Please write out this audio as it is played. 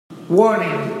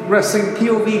Warning, Wrestling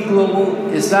POV Global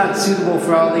is not suitable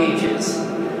for all ages.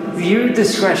 Viewer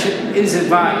discretion is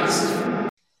advised.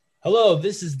 Hello,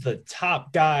 this is the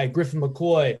top guy, Griffin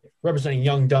McCoy, representing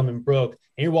Young, Dumb, and Broke,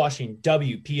 and you're watching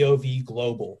WPOV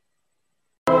Global.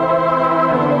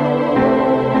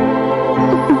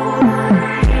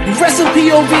 Wrestle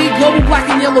POV, Global Black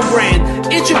and Yellow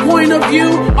brand. It's your point of view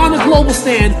on a global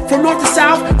stand. From north to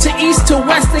south, to east to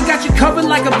west, they got you covered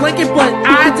like a blanket. But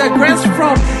I digress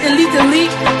from elite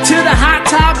to the hot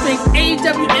topic.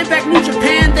 AEW, Impact, New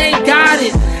Japan, they got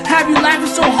it. Have you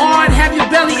laughing so hard, have your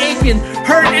belly aching?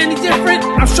 Heard any different?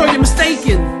 I'm sure you're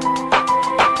mistaken.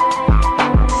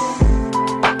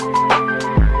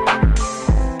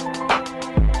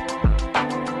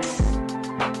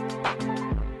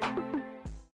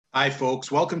 Hi, folks.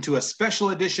 Welcome to a special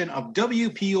edition of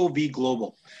WPOV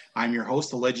Global. I'm your host,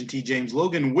 the legend T. James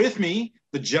Logan. With me,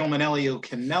 the gentleman Elio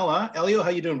Canella. Elio, how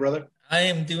you doing, brother? I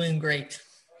am doing great.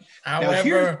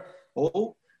 However,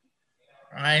 Oh,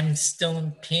 I'm still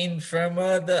in pain from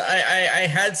I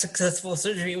had successful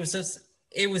surgery.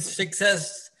 It was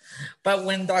success, but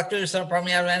when doctors brought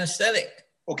me out of anesthetic.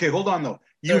 okay. Hold on, though.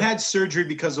 You had surgery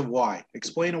because of why?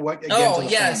 Explain what again. Oh, to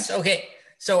the yes. fans. Okay.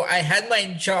 So I had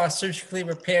my jaw surgically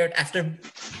repaired after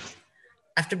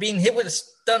being hit with a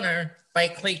stunner by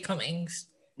Clay Cummings.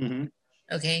 Mm-hmm.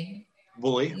 Okay.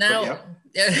 Bully. Now,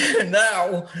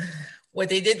 now, what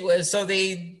they did was,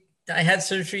 I had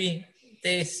surgery.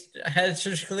 I had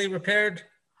surgically repaired.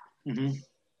 Mm-hmm.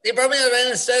 They brought me out of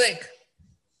anesthetic,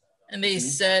 and they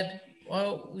said,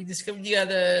 "Well, we discovered you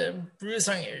had a bruise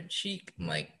on your cheek." I'm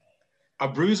like, A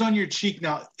bruise on your cheek.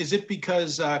 Now, is it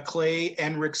because Clay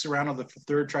and Rick Serrano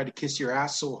III tried to kiss your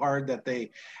ass so hard that they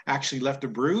actually left a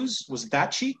bruise? Was it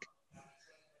that cheek?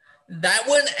 that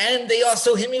one, and they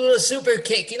also hit me with a super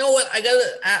kick. You know what? I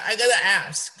gotta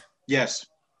ask. Yes.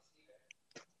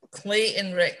 Clay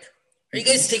and Rick, are you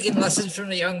guys taking lessons from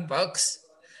the Young Bucks?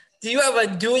 Do you have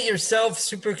a do-it-yourself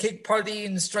super kick party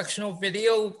instructional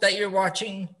video that you're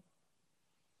watching?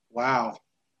 Wow.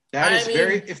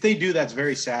 If they do, that's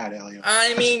very sad, Elio.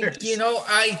 I mean,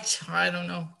 I don't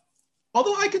know.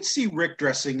 Although I could see Rick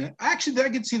dressing, actually, I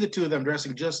could see the two of them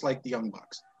dressing just like the Young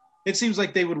Bucks. It seems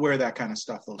like they would wear that kind of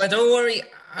stuff. But don't worry,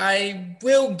 I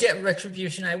will get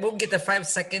retribution. I will get the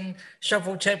 5-second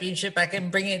shuffle championship back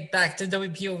and bring it back to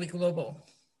WPOV Global.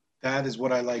 That is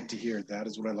what I like to hear. Well,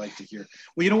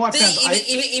 you know what, fans?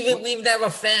 Even we even have a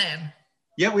fan.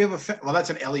 Yeah, we have a fan. Well, that's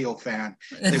an Elio fan.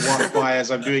 They walked by as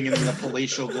I'm doing it in the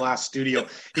palatial glass studio.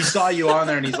 He saw you on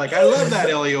there, and he's like, I love that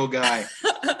Elio guy.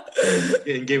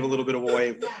 And gave a little bit of a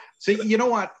wave. So you know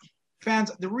what,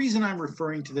 fans? The reason I'm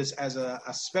referring to this as a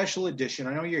special edition,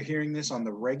 I know you're hearing this on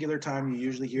the regular time you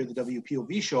usually hear the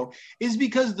WPOV show, is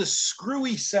because the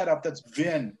screwy setup that's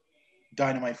been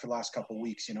Dynamite for the last couple of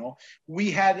weeks.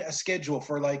 We had a schedule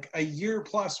for like a year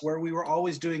plus where we were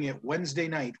always doing it Wednesday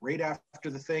night right after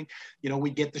the thing.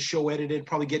 We'd get the show edited,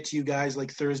 probably get to you guys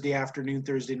like Thursday afternoon,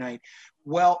 Thursday night.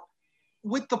 Well,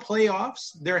 with the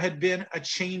playoffs, there had been a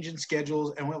change in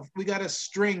schedules, and we got a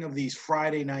string of these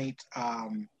Friday night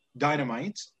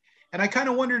Dynamites, and I kind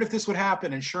of wondered if this would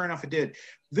happen, and sure enough it did.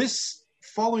 This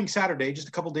following Saturday, just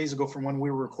a couple days ago from when we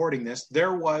were recording this,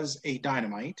 there was a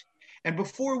Dynamite. And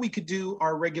before we could do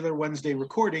our regular Wednesday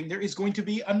recording, there is going to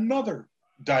be another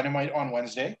Dynamite on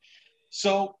Wednesday.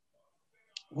 So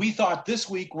we thought this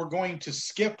week we're going to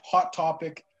skip Hot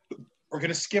Topic. We're going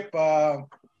to skip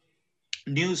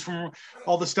news from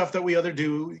all the stuff that we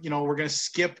do. We're going to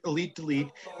skip Elite Delete.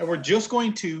 And we're just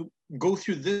going to go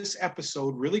through this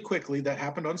episode really quickly that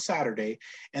happened on Saturday.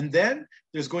 And then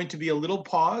there's going to be a little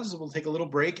pause. We'll take a little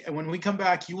break. And when we come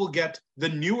back, you will get the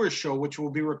newer show, which will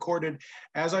be recorded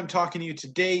as I'm talking to you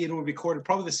today. It will be recorded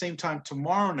probably the same time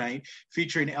tomorrow night,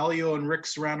 featuring Elio and Rick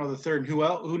Serrano III, and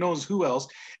who knows who else.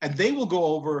 And they will go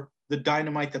over the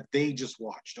Dynamite that they just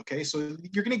watched. Okay. So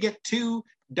you're going to get two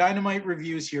Dynamite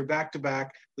reviews here back to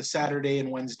back, the Saturday and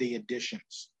Wednesday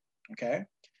editions. Okay.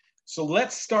 So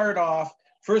let's start off.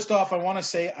 First off, I want to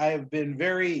say I have been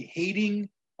very hating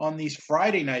on these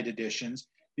Friday night editions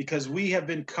because we have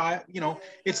been,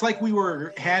 it's like we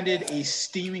were handed a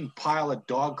steaming pile of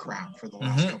dog crap for the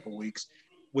last couple of weeks.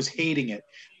 Was hating it.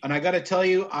 And I got to tell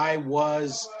you, I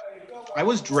was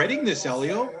dreading this,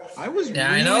 Elio. I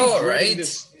know, right?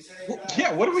 This.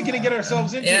 Yeah, what are we going to get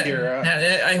ourselves into here?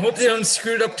 I hope they don't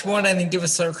screw it up to one and give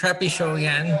us a crappy show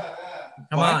again.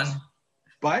 Come on.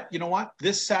 But you know what?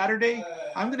 This Saturday,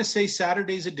 I'm going to say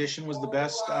Saturday's edition was the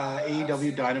best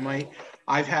AEW Dynamite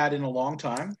I've had in a long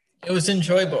time. It was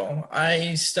enjoyable.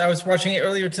 I was watching it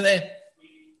earlier today.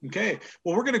 Okay.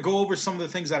 Well, we're going to go over some of the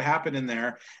things that happened in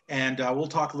there, and we'll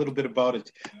talk a little bit about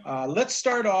it. Let's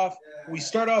start off. We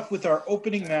start off with our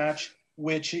opening match,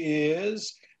 which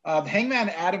is Hangman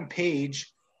Adam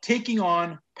Page taking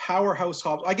on Powerhouse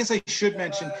Hobbs. I guess I should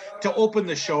mention, to open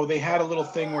the show, they had a little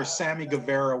thing where Sammy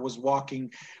Guevara was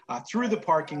walking through the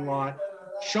parking lot.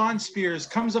 Shawn Spears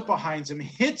comes up behind him,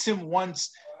 hits him once,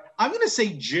 I'm going to say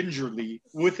gingerly,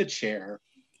 with a chair.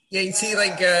 Yeah, you see,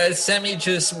 like, Sammy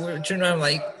just turned around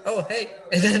like, oh, hey.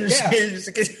 And then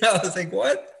I was like,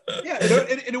 what? Yeah,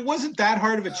 it wasn't that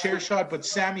hard of a chair shot, but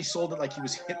Sammy sold it like he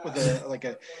was hit with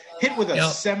a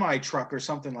semi truck or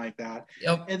something like that.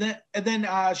 Yep. And then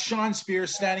Shawn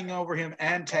Spears standing over him,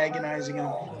 antagonizing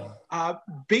him.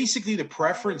 Basically, the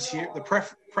preference here,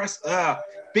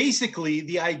 basically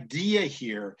the idea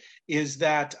here is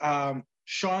that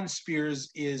Shawn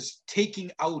Spears is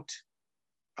taking out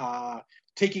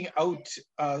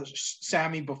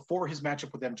Sammy before his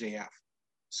matchup with MJF.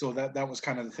 So that was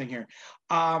kind of the thing here.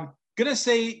 Gonna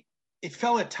say it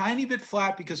fell a tiny bit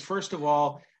flat because, first of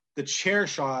all, the chair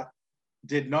shot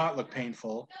did not look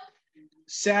painful.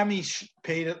 Sammy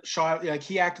shot, like,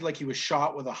 he acted like he was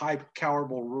shot with a high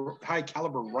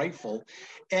caliber rifle,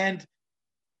 and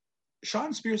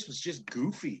Shawn Spears was just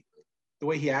goofy the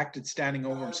way he acted standing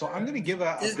over him. So I'm gonna give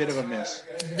a bit of a miss.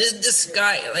 This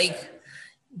guy, like,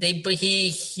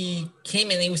 he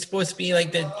came in. He was supposed to be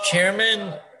like the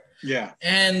chairman. Yeah.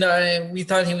 And we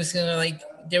thought he was gonna, like,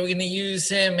 they were gonna use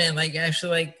him and, like,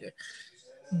 actually, like,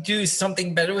 do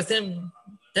something better with him.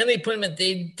 Then they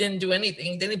they didn't do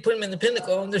anything. Then they put him in the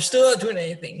Pinnacle, and they're still not doing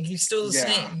anything. He's still the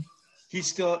same.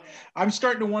 I'm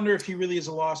starting to wonder if he really is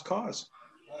a lost cause.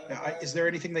 Is there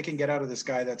anything they can get out of this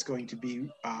guy that's going to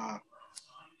be,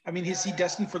 is he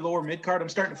destined for lower mid-card? I'm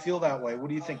starting to feel that way.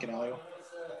 What are you thinking, Elio?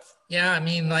 Yeah, I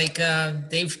mean, like,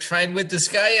 they've tried with this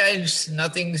guy.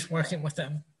 Nothing's working with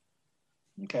him.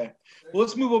 Okay. Well,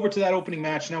 let's move over to that opening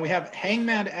match. Now we have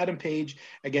Hangman Adam Page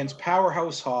against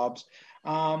Powerhouse Hobbs.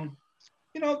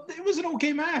 It was an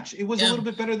okay match. It was a little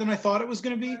bit better than I thought it was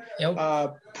going to be.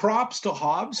 Yep. Props to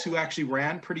Hobbs, who actually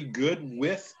ran pretty good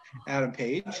with Adam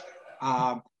Page.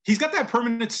 He's got that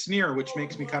permanent sneer, which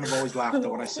makes me kind of always laugh though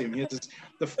when I see him.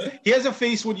 He has a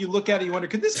face when you look at it, you wonder,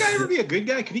 could this guy ever be a good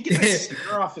guy? Could he get that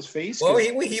sneer off his face? Well,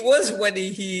 he was when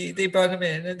they brought him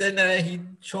in, and then he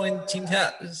joined Team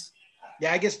Taz.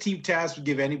 Yeah, I guess Team Taz would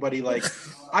give anybody, like,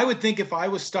 I would think if I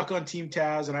was stuck on Team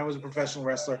Taz and I was a professional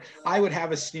wrestler, I would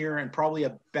have a sneer and probably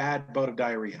a bad bout of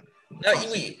diarrhea. No,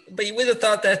 but you would have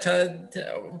thought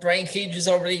that Brian Cage is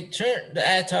already turned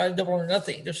at Double or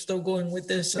Nothing. They're still going with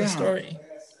this story.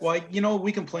 Well,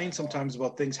 we complain sometimes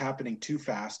about things happening too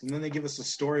fast, and then they give us a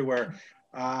story where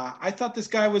I thought this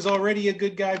guy was already a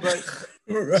good guy, but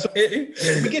right. So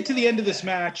we get to the end of this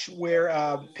match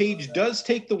where Page does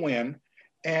take the win.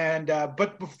 And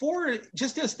but before,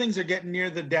 just as things are getting near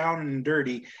the down and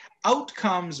dirty, out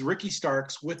comes Ricky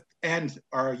Starks and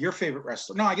your favorite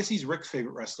wrestler. No, I guess he's Rick's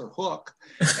favorite wrestler, Hook.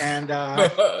 And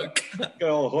Hook. Good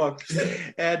old Hook.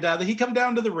 And he come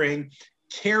down to the ring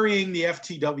carrying the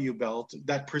FTW belt,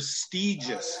 that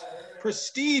prestigious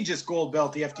gold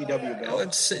belt, the FTW belt.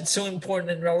 It's so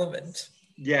important and relevant.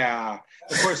 Yeah.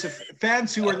 Of course, if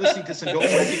fans who are listening to this and don't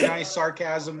recognize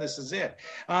sarcasm, this is it.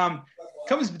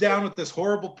 Comes down with this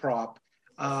horrible prop.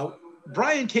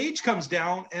 Brian Cage comes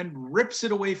down and rips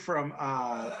it away from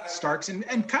Starks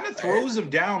and kind of throws him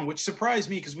down, which surprised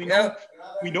me because we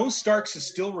know Starks is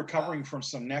still recovering from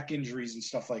some neck injuries and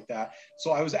stuff like that.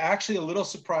 So I was actually a little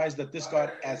surprised that this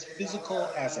got as physical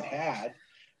as it had.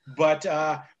 But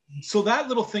so that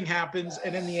little thing happens,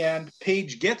 and in the end,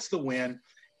 Page gets the win,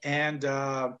 and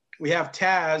we have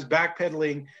Taz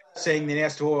backpedaling, saying that he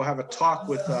has to have a talk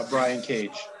with Brian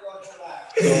Cage.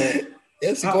 So,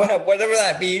 yes, go ahead, whatever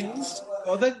that means.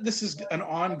 Well, this is an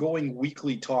ongoing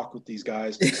weekly talk with these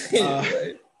guys.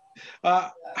 Right.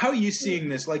 How are you seeing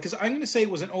this? Like, because I'm going to say it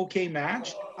was an okay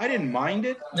match. I didn't mind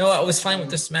it. No, I was fine with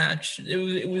this match.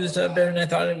 It was better than I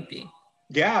thought it would be.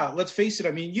 Yeah, let's face it.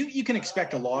 I mean, you can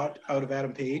expect a lot out of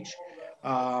Adam Page.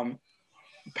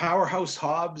 Powerhouse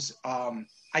Hobbs,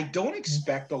 I don't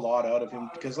expect a lot out of him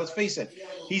because, let's face it,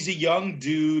 he's a young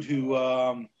dude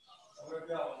who...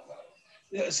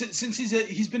 since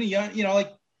he's been a young,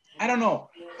 I don't know.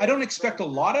 I don't expect a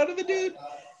lot out of the dude,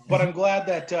 but I'm glad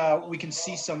that we can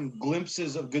see some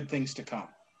glimpses of good things to come.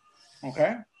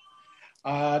 Okay.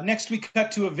 Next, we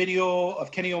cut to a video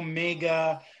of Kenny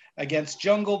Omega against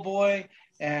Jungle Boy,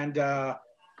 and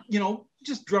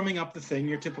just drumming up the thing,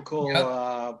 your typical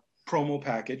promo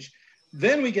package.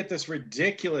 Then we get this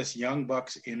ridiculous Young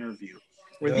Bucks interview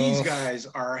where these guys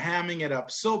are hamming it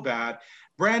up so bad.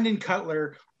 Brandon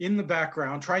Cutler in the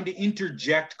background trying to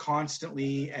interject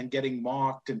constantly and getting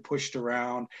mocked and pushed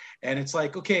around. And it's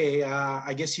like, okay,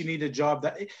 I guess you need a job.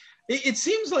 That it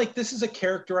seems like this is a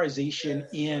characterization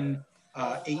in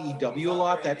AEW a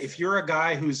lot, that if you're a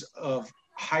guy who's of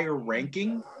higher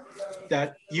ranking,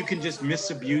 that you can just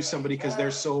misabuse somebody because they're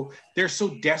so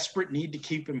desperate need to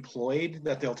keep employed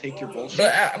that they'll take your bullshit.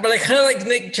 But I kind of like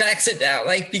Nick Jackson now,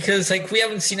 like, because like we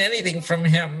haven't seen anything from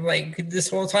him like this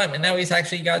whole time, and now he's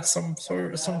actually got some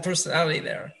personality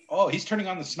there. Oh, he's turning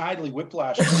on the Snidely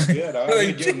Whiplash. That's good. I'm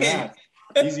gonna give him that.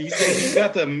 He's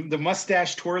got the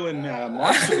mustache twirling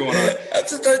monster going on. I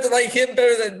just don't like him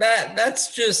better than Matt.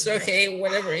 That's just okay,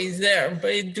 whatever. He's there,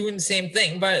 but he's doing the same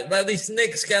thing. But at least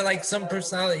Nick's got like some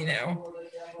personality now.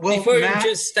 Well, before Matt,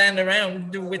 you just stand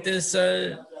around with this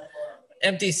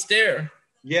empty stare.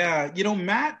 Yeah,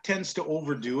 Matt tends to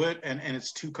overdo it, and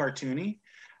it's too cartoony.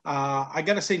 I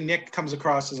gotta say, Nick comes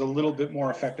across as a little bit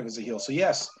more effective as a heel. So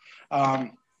yes.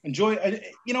 Enjoy,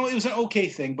 it was an okay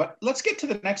thing, but let's get to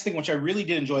the next thing, which I really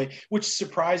did enjoy, which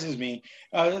surprises me.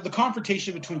 The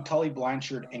confrontation between Tully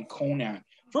Blanchard and Konnan.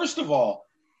 First of all,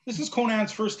 this is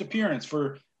Konnan's first appearance.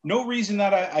 For no reason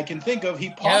that I can think of, he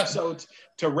pops out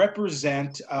to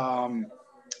represent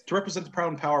the Proud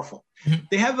and Powerful. Mm-hmm.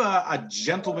 They have a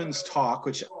gentleman's talk,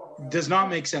 which does not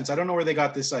make sense. I don't know where they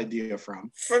got this idea from.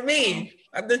 For me,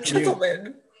 I'm the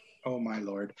gentleman. Oh my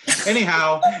Lord.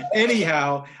 Anyhow,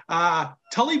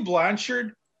 Tully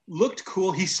Blanchard looked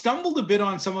cool. He stumbled a bit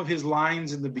on some of his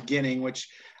lines in the beginning, which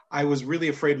I was really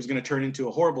afraid was going to turn into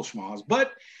a horrible schmoz.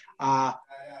 But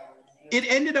it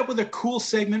ended up with a cool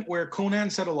segment where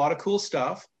Konnan said a lot of cool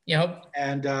stuff. Yep.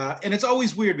 And it's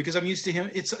always weird because I'm used to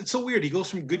him. It's so weird. He goes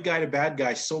from good guy to bad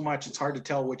guy so much. It's hard to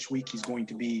tell which week he's going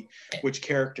to be which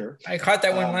character. I caught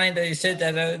that one line that he said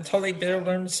that Tully better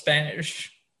learn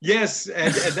Spanish. Yes,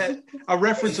 and that a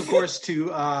reference, of course, to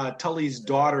Tully's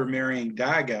daughter marrying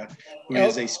Daga, who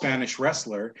is a Spanish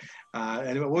wrestler.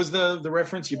 And what was the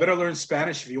reference? You better learn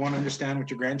Spanish if you want to understand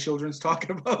what your grandchildren's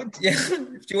talking about. Yeah,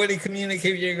 if you want to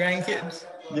communicate with your grandkids.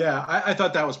 Yeah, I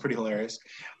thought that was pretty hilarious.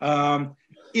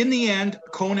 In the end,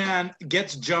 Konnan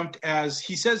gets jumped as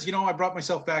he says, I brought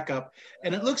myself back up.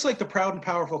 And it looks like the Proud and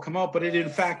Powerful come out, but it in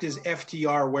fact is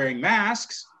FTR wearing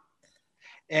masks.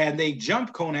 And they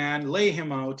jump Konnan, lay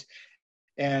him out,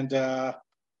 and I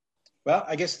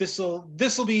guess this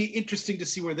will be interesting to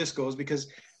see where this goes, because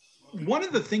one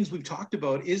of the things we've talked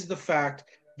about is the fact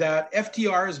that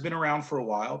FTR has been around for a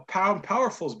while,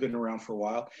 Powerful has been around for a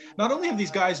while. Not only have these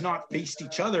guys not faced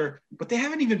each other, but they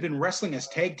haven't even been wrestling as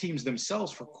tag teams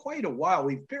themselves for quite a while.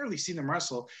 We've barely seen them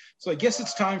wrestle, so I guess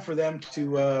it's time for them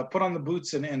to put on the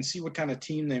boots and see what kind of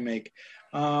team they make.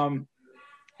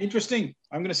 Interesting.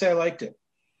 I'm going to say I liked it.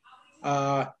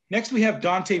 Next we have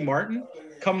Dante Martin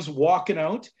comes walking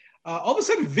out. All of a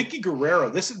sudden, Vicky Guerrero.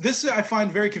 This I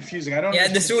find very confusing. I don't. Yeah,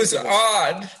 this was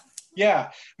odd. Yeah,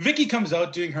 Vicky comes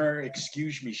out doing her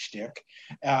 "excuse me" shtick.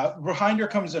 Behind her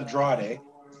comes Andrade.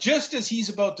 Just as he's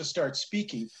about to start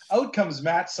speaking, out comes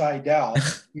Matt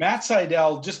Sydal. Matt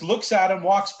Sydal just looks at him,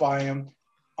 walks by him.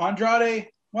 Andrade,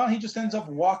 he just ends up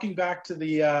walking back to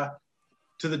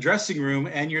the dressing room,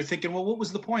 and you're thinking, well, what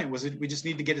was the point? Was it we just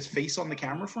need to get his face on the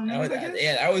camera for a minute?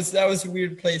 That was a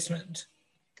weird placement.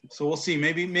 So we'll see.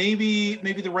 Maybe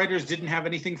the writers didn't have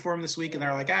anything for him this week, and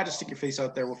they're like, just stick your face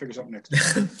out there. We'll figure something next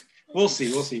time. We'll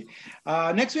see.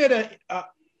 Next we had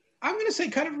I'm going to say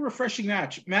kind of a refreshing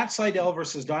match. Matt Sydal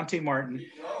versus Dante Martin.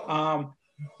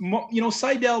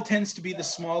 Sydal tends to be the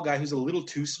small guy who's a little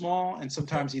too small, and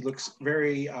sometimes he looks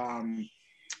very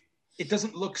it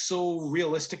doesn't look so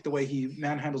realistic the way he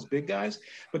manhandles big guys.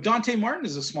 But Dante Martin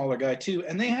is a smaller guy too,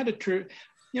 and they had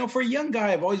for a young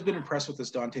guy, I've always been impressed with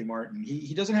this Dante Martin.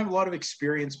 He doesn't have a lot of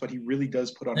experience, but he really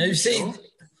does put on a show.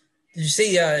 Did you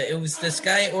see it was this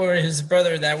guy or his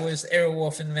brother that was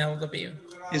Airwolf in MLW?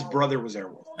 His brother was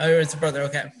Airwolf. Oh, it's a brother.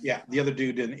 Okay. Yeah, the other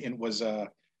dude was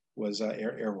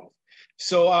Airwolf.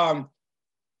 So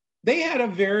they had a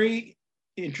very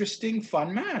interesting,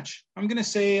 fun match. I'm going to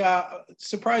say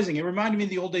surprising. It reminded me of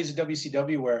the old days of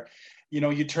WCW where,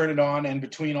 you turn it on and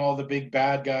between all the big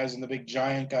bad guys and the big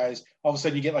giant guys, all of a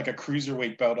sudden you get like a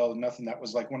cruiserweight bout out of nothing. That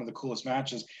was like one of the coolest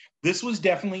matches. This was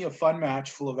definitely a fun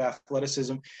match full of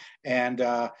athleticism, and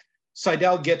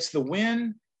Sydal gets the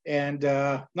win, and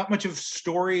not much of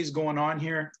stories going on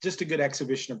here. Just a good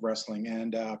exhibition of wrestling,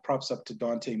 and props up to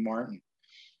Dante Martin.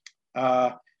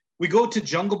 We go to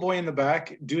Jungle Boy in the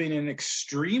back doing an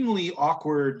extremely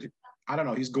awkward,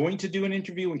 he's going to do an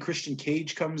interview when Christian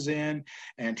Cage comes in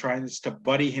and trying to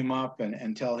buddy him up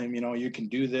and tell him, you can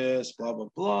do this, blah, blah,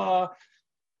 blah.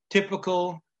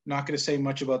 Typical. Not going to say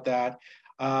much about that.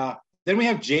 Then we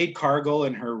have Jade Cargill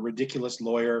and her ridiculous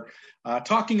lawyer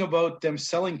talking about them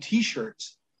selling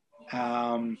T-shirts.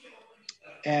 And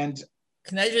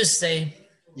can I just say,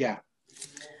 yeah,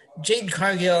 Jade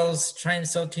Cargill's trying to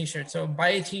sell T-shirts, so buy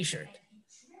a T-shirt.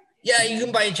 Yeah, you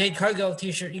can buy a Jade Cargill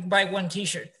T-shirt. You can buy one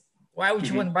T-shirt. Why would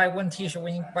you want to buy one T-shirt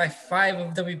when you can buy 5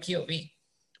 of WPOV?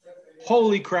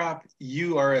 Holy crap,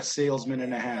 you are a salesman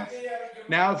and a half.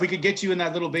 Now, if we could get you in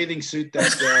that little bathing suit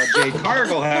that Jade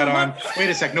Cargill had on. Wait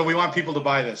a sec. No, we want people to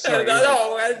buy this. Sorry.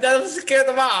 No, that doesn't scare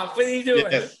them off. What are you doing?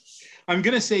 Yeah. I'm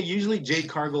going to say usually Jade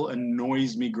Cargill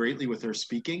annoys me greatly with her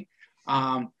speaking.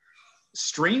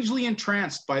 Strangely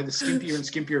entranced by the skimpier and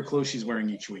skimpier clothes she's wearing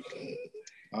each week.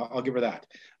 I'll give her that.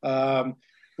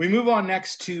 We move on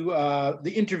next to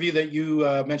the interview that you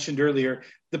mentioned earlier.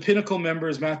 The Pinnacle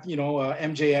members,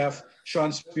 MJF,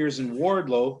 Sean Spears, and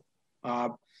Wardlow,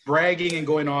 bragging and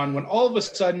going on when all of a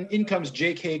sudden in comes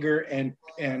Jake Hager and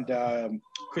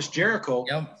Chris Jericho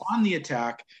on the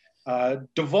attack.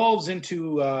 Devolves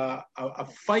into a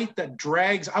fight that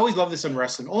drags. I always love this in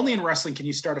wrestling. Only in wrestling can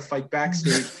you start a fight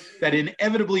backstage that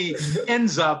inevitably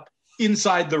ends up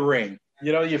inside the ring.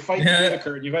 You fight the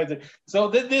curtain. So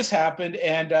this happened,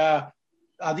 and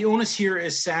the onus here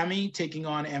is Sammy taking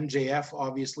on MJF,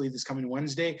 obviously, this coming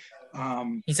Wednesday.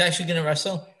 He's actually going to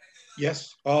wrestle?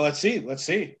 Yes. Oh, let's see.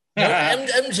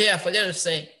 MJF, I gotta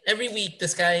say, every week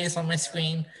this guy is on my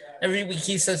screen. Every week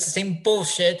he says the same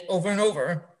bullshit over and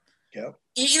over. Yep.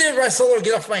 Either wrestle or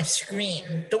get off my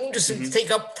screen. Don't just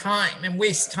take up time and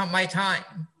waste my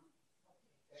time.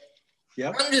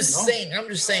 Yep. I'm just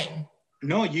saying.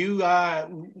 No,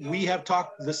 we have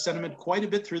talked this sentiment quite a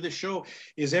bit through the show.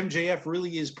 Is MJF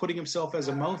really is putting himself as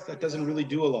a mouth that doesn't really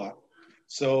do a lot.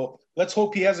 So let's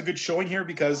hope he has a good showing here,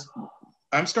 because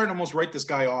I'm starting to almost write this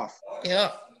guy off.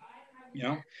 Yeah.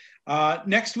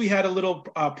 Next, we had a little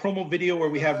promo video where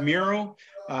we have Miro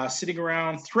sitting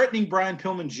around threatening Brian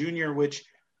Pillman Jr., which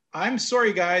I'm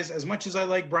sorry, guys, as much as I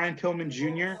like Brian Pillman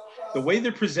Jr., the way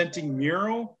they're presenting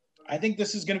Miro, I think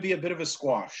this is going to be a bit of a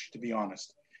squash, to be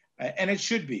honest. And it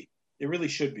should be. It really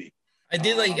should be. I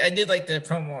did like the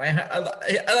promo.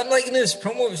 I'm liking this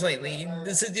promos lately.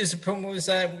 This is just promos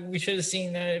that we should have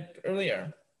seen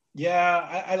earlier.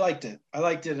 Yeah, I liked it.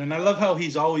 And I love how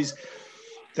he's always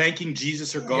thanking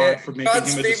Jesus or God for making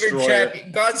him a destroyer.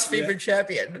 God's favorite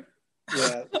champion.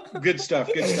 Yeah, good stuff.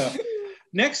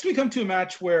 Next, we come to a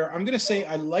match where I'm going to say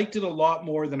I liked it a lot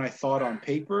more than I thought on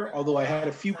paper, although I had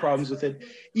a few problems with it.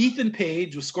 Ethan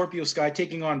Page with Scorpio Sky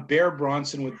taking on Bear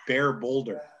Bronson with Bear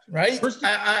Boulder. Right?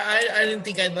 I didn't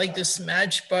think I'd like this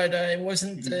match, but it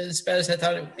wasn't as bad as I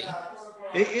thought it would be.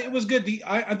 It was good.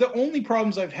 The only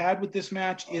problems I've had with this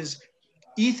match is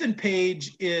Ethan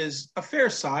Page is a fair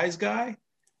size guy.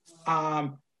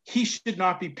 He should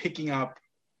not be picking up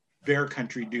Bear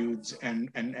Country dudes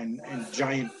and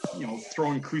giant,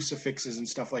 throwing crucifixes and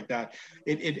stuff like that.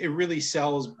 It really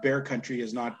sells Bear Country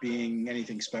as not being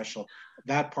anything special.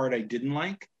 That part I didn't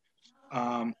like.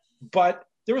 But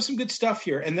there was some good stuff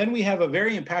here. And then we have a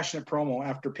very impassioned promo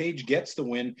after Page gets the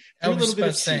win. A little bit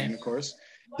of cheating, of course.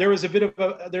 There was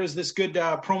this good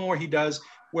promo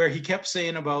where he kept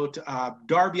saying about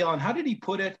Darby Allin. How did he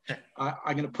put it?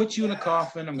 I'm going to put you in a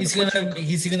coffin. He's going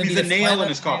to be the nail in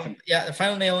his coffin. Yeah, the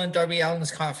final nail in Darby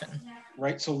Allin's coffin.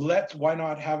 Right. So why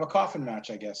not have a coffin match,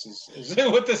 I guess, is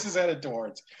what this is headed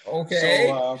towards. Okay.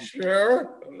 So,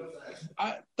 sure.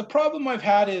 The problem I've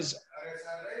had is,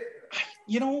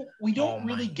 we don't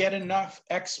really get enough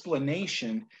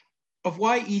explanation of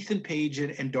why Ethan Page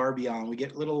and Darby Allin. We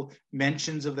get little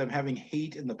mentions of them having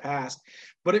hate in the past,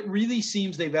 but it really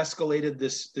seems they've escalated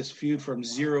this feud from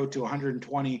 0 to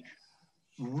 120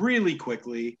 really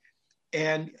quickly.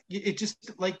 And it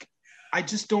just I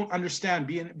just don't understand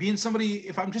being somebody,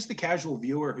 if I'm just the casual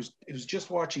viewer who's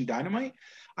just watching Dynamite,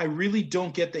 I really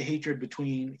don't get the hatred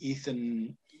between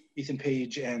Ethan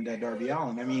Page and Darby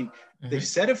Allin. I mean, they've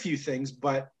said a few things,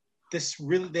 but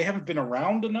they haven't been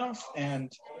around enough.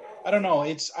 And I don't know.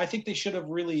 I think they should have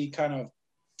really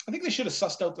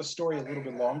sussed out the story a little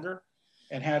bit longer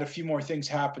and had a few more things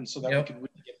happen so that we could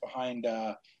really get behind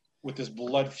what this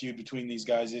blood feud between these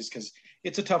guys is, because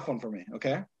it's a tough one for me.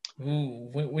 Okay. Ooh,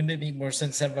 wouldn't it make more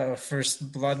sense to have a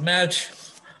first blood match?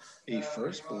 A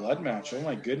first blood match. Oh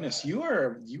my goodness. You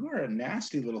are a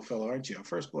nasty little fellow, aren't you? A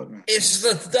first blood match. It's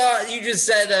the thought. You just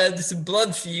said this is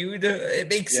blood feud. It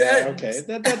makes sense. Okay.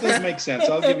 That does make sense.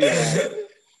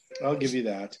 I'll give you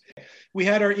that. We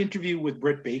had our interview with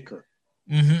Britt Baker.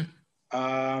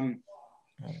 Mm-hmm.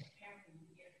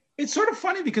 It's sort of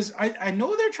funny because I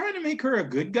know they're trying to make her a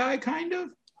good guy, kind of,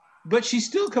 but she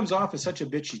still comes off as such a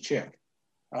bitchy chick.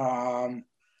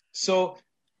 So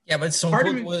Yeah, but Part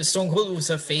of me- Stone Cold was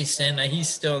a face, and he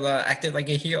still acted like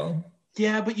a heel.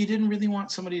 Yeah, but you didn't really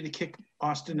want somebody to kick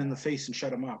Austin in the face and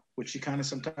shut him up, which you kind of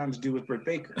sometimes do with Britt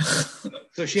Baker.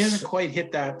 So she hasn't quite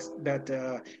hit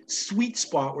that sweet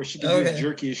spot where she can be as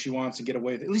jerky as she wants and get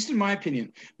away with it. At least in my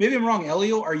opinion. Maybe I'm wrong.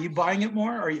 Elio, are you buying it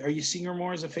more? Are you seeing her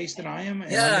more as a face than I am?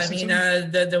 Yeah, I mean,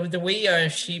 the way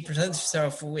she presents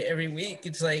herself every week,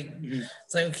 it's like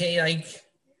it's like okay, like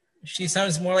she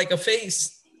sounds more like a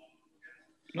face.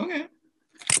 Okay.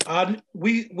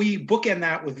 We bookend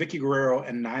that with Vicky Guerrero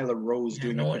and Nyla Rose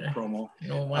doing a quick promo.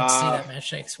 No one wants to see that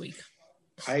match next week.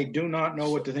 I do not know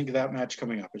what to think of that match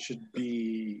coming up. It should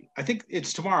be, I think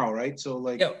it's tomorrow, right?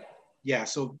 So yeah,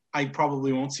 so I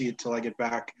probably won't see it till I get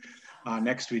back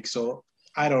next week. So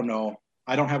I don't know.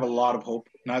 I don't have a lot of hope.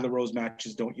 Nyla Rose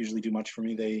matches don't usually do much for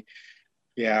me.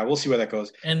 We'll see where that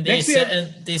goes. And they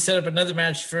set up another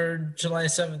match for July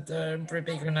 7th, Britt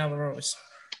Baker and Nyla Rose.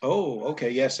 Oh,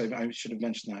 okay. Yes, I should have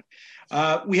mentioned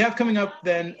that. We have coming up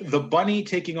then the Bunny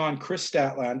taking on Chris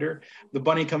Statlander. The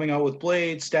Bunny coming out with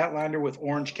Blade, Statlander with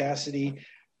Orange Cassidy.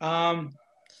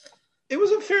 It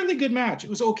was a fairly good match. It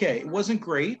was okay. It wasn't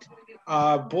great.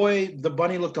 The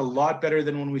Bunny looked a lot better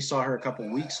than when we saw her a couple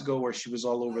of weeks ago, where she was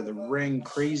all over the ring,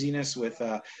 craziness with,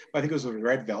 I think it was with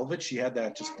Red Velvet. She had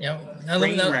that just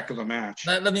train wreck of a match.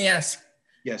 Let me ask.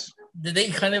 Yes. Did they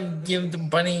kind of give the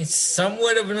Bunny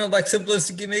somewhat of an Alexa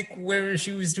Bliss gimmick where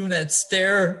she was doing that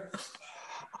stare?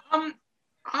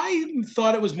 I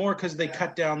thought it was more because they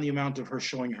cut down the amount of her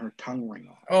showing her tongue ring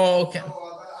off. Oh, okay.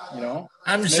 You know?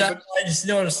 I just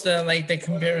noticed the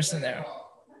comparison there.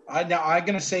 I'm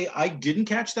going to say I didn't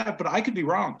catch that, but I could be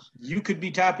wrong. You could be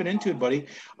tapping into it, buddy.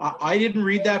 I didn't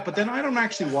read that, but then I don't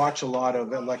actually watch a lot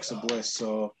of Alexa Bliss.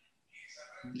 So,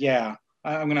 yeah,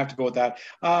 I'm going to have to go with that.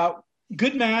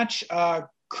 Good match.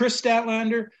 Chris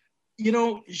Statlander,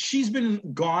 she's been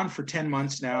gone for 10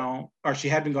 months now, or she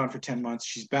had been gone for 10 months.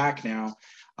 She's back now.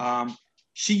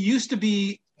 She used to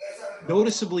be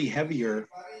noticeably heavier,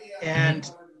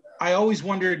 and I always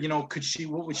wondered,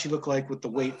 what would she look like with the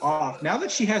weight off? Now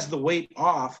that she has the weight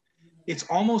off, it's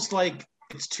almost like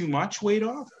it's too much weight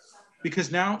off,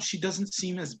 because now she doesn't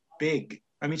seem as big.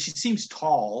 I mean, she seems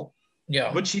tall,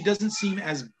 but she doesn't seem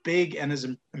as big and as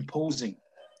imposing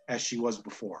as she was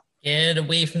before. Get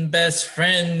away from best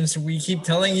friends. We keep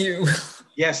telling you.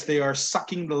 Yes, they are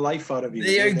sucking the life out of you.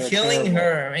 They're killing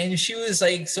her. And she was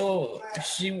like,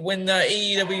 when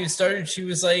AEW started, she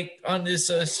was like on this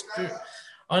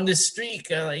streak,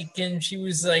 and she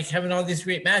was like having all these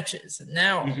great matches. And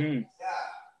now. Mm-hmm.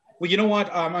 Well, you know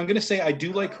what? I'm going to say I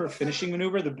do like her finishing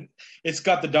maneuver. It's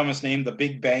got the dumbest name, The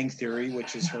Big Bang Theory,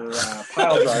 which is her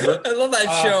pile driver. I love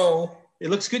that show. It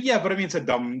looks good, yeah, but I mean it's a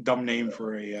dumb name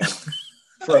for a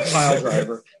pile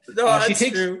driver. No, that's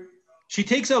true. She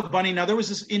takes out Bunny. Now there was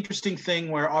this interesting thing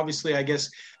where obviously I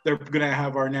guess they're going to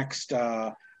have our next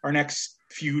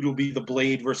feud will be the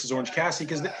Blade versus Orange Cassidy,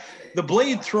 because the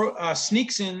Blade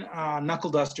sneaks in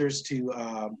knuckle dusters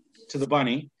to the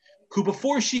Bunny, who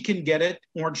before she can get it,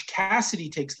 Orange Cassidy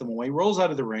takes them away, rolls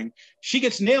out of the ring. She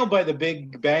gets nailed by the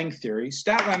Big Bang Theory.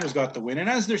 Statlander's got the win, and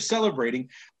as they're celebrating,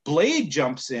 Blade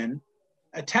jumps in,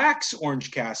 attacks Orange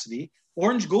Cassidy.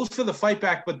 Orange goes for the fight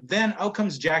back, but then out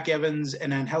comes Jack Evans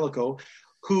and Angelico,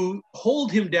 who hold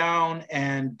him down,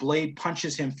 and Blade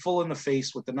punches him full in the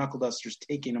face with the knuckle dusters,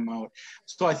 taking him out.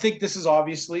 So I think this is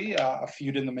obviously a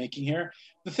feud in the making here.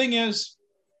 The thing is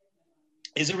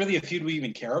it really a feud we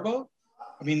even care about?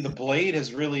 I mean, the Blade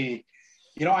has really,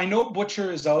 I know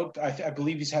Butcher is out. I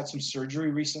believe he's had some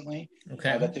surgery recently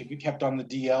that they kept on the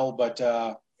DL, but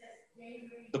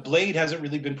the Blade hasn't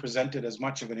really been presented as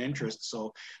much of an interest,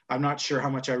 so I'm not sure how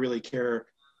much I really care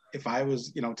if I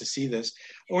was, to see this.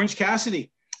 Orange Cassidy,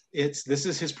 this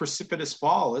is his precipitous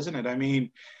fall, isn't it? I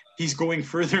mean, he's going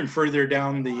further and further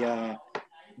down the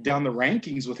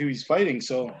rankings with who he's fighting,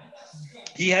 so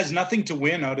he has nothing to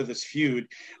win out of this feud.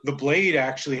 The Blade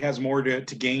actually has more to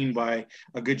gain by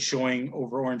a good showing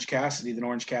over Orange Cassidy than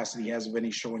Orange Cassidy has of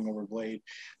any showing over Blade.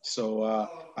 So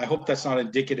I hope that's not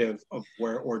indicative of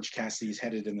where Orange Cassidy is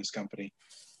headed in this company.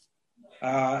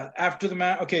 After the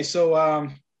match, okay, so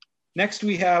next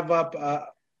we have up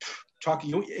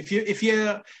talking. If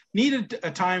you needed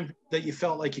a time that you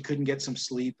felt like you couldn't get some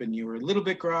sleep and you were a little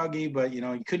bit groggy, but you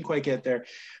couldn't quite get there,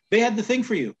 they had the thing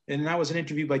for you, and that was an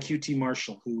interview by QT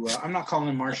Marshall, who I'm not calling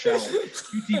him Marshall.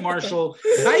 QT Marshall.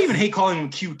 I even hate calling him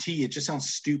QT. It just sounds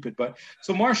stupid. But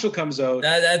so Marshall comes out.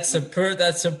 That's a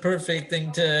perfect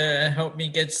thing to help me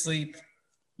get sleep.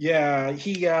 Yeah,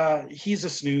 he's a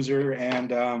snoozer,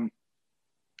 and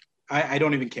I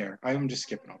don't even care. I'm just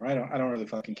skipping over. I don't really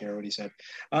fucking care what he said.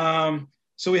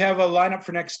 So we have a lineup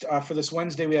for this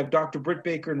Wednesday. We have Dr. Britt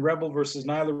Baker and Rebel versus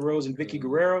Nyla Rose and Vicky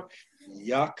Guerrero.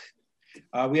 Yuck.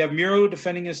 We have Miro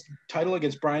defending his title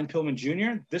against Brian Pillman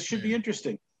Jr. This should be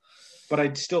interesting, but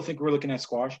I still think we're looking at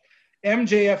squash.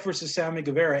 MJF versus Sammy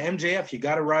Guevara. MJF, you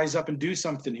got to rise up and do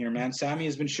something here, man. Sammy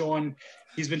has been showing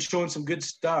some good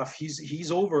stuff.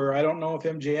 He's over. I don't know if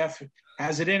MJF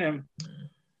has it in him.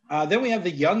 Then we have the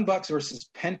Young Bucks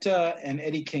versus Penta and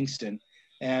Eddie Kingston.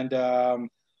 And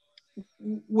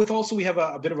we have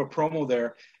a bit of a promo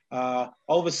there. All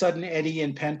of a sudden, Eddie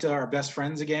and Penta are best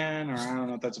friends again, or I don't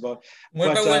know what that's about.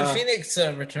 What about when Phoenix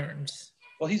returns?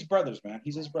 Well, he's brothers, man.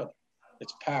 He's his brother.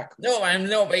 It's Pac. No,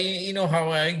 but you know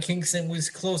how Kingston was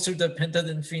closer to Penta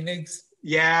than Phoenix?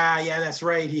 Yeah, that's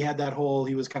right. He had that whole,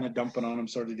 he was kind of dumping on him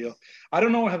sort of deal. I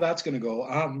don't know how that's going to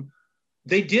go.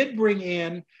 They did bring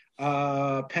in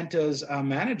Penta's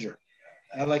manager,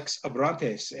 Alex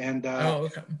Abrantes, and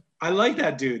okay. I like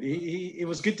that dude. It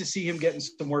was good to see him getting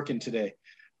some work in today.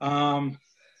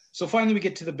 So finally we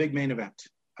get to the big main event.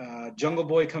 Jungle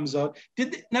Boy comes out.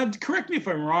 Now, correct me if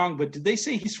I'm wrong, but did they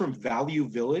say he's from Value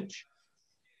Village?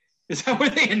 Is that where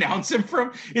they announced him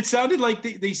from? It sounded like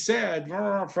they said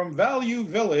from Value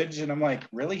Village, and I'm like,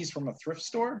 really? He's from a thrift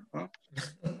store? Huh?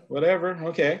 Whatever.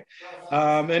 Okay.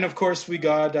 And of course we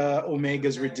got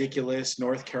Omega's ridiculous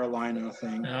North Carolina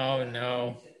thing. Oh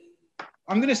no.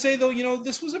 I'm gonna say though,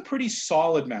 this was a pretty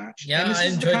solid match. Yeah, I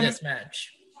enjoyed this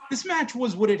match. This match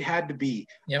was what it had to be.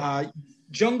 Yep.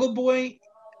 Jungle Boy,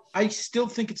 I still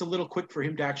think it's a little quick for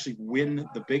him to actually win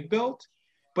the big belt.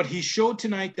 But he showed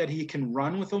tonight that he can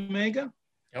run with Omega,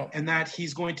 and that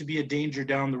he's going to be a danger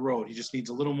down the road. He just needs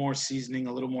a little more seasoning,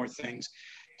 a little more things.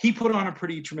 He put on a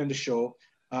pretty tremendous show.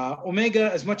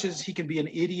 Omega, as much as he can be an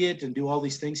idiot and do all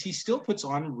these things, he still puts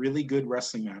on really good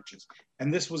wrestling matches.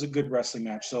 And this was a good wrestling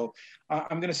match. So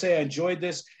I'm going to say I enjoyed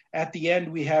this. At the end,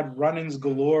 we had run-ins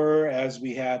galore as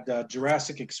we had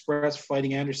Jurassic Express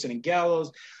fighting Anderson and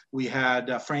Gallows. We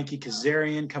had Frankie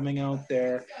Kazarian coming out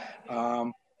there.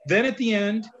 Then at the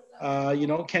end,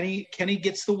 Kenny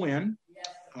gets the win.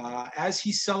 As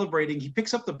he's celebrating, he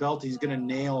picks up the belt. He's going to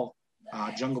nail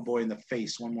Jungle Boy in the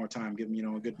face one more time, give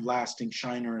him, a good lasting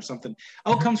shiner or something.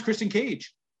 Out comes Christian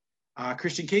Cage.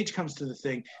 Christian Cage comes to the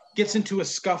thing, gets into a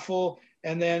scuffle,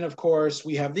 and then, of course,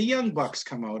 we have the Young Bucks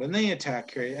come out, and they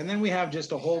attack. And then we have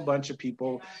just a whole bunch of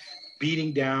people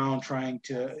beating down, trying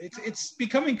to – it's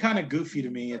becoming kind of goofy to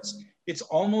me. It's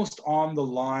almost on the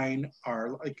line,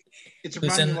 or like it's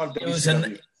reminding me a lot of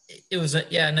WCW. It was a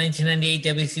 1998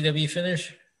 WCW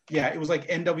finish. Yeah, it was like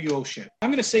NWO shit. I'm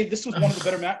going to say this was one of the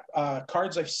better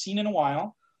cards I've seen in a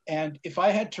while. And if I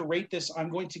had to rate this, I'm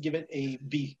going to give it a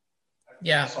B.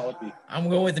 Yeah, a solid B. I'm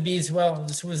going with the B as well.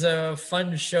 This was a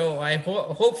fun show.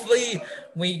 Hopefully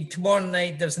tomorrow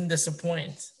night doesn't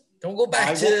disappoint. Don't go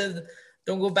back to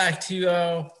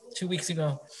 2 weeks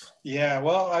ago. Yeah,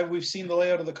 well, we've seen the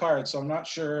layout of the card, so I'm not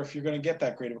sure if you're going to get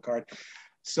that great of a card.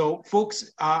 So,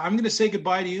 folks, I'm going to say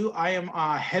goodbye to you. I am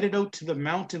headed out to the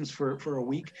mountains for a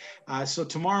week. So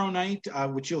tomorrow night,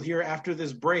 which you'll hear after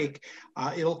this break,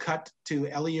 it'll cut to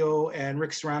Elio and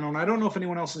Rick Serrano. And I don't know if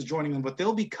anyone else is joining them, but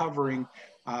they'll be covering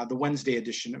the Wednesday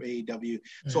edition of AEW.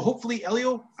 So hopefully,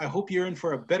 Elio, I hope you're in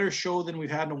for a better show than we've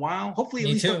had in a while. Hopefully, at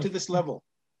least up to this level.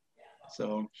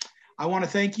 So I want to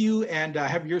thank you and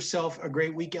have yourself a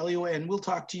great week, Elio, and we'll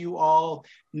talk to you all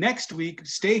next week.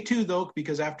 Stay tuned, though,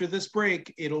 because after this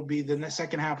break, it'll be the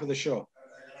second half of the show.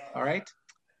 All right?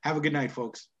 Have a good night,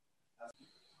 folks.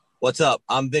 What's up?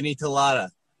 I'm Vinny Talata,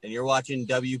 and you're watching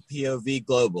WPOV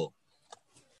Global.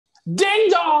 Ding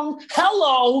dong!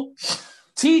 Hello!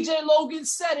 TJ Logan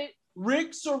said it.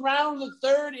 Rick Serrano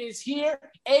III is here,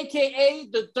 a.k.a.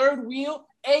 the third wheel,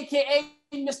 a.k.a.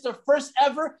 Mr. First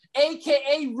Ever,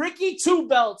 a.k.a. Ricky Two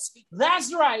Belts.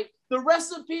 That's right. The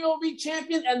Wrestling POV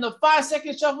champion and the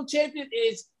 5-second shuffle champion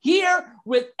is here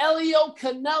with Elio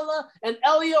Canella. And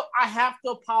Elio, I have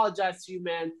to apologize to you,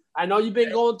 man. I know you've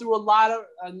been going through a lot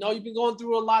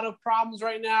of problems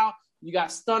right now. You got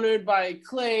stunnered by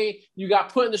Clay. You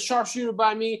got put in the sharpshooter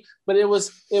by me. But it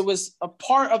was a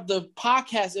part of the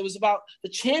podcast. It was about the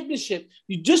championship.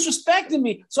 You disrespected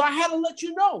me, so I had to let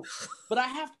you know. But I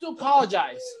have to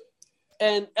apologize.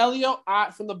 And Elio,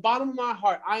 from the bottom of my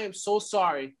heart, I am so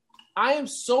sorry. I am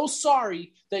so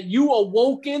sorry that you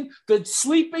awoken the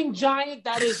sleeping giant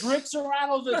that is Rick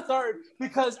Serrano III,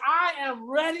 because I am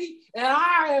ready and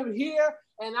I am here.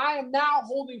 And I am now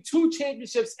holding 2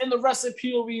 championships in the Wrestling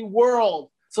POV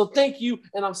world. So thank you,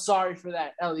 and I'm sorry for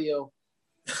that, Elio.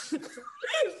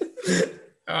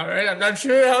 All right, I'm not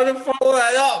sure how to follow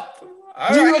that up.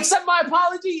 Do you accept my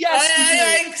apology? Yes,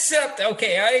 I accept.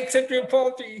 Okay, I accept your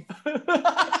apology.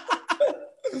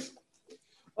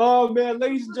 Oh, man,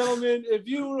 ladies and gentlemen, if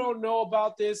you don't know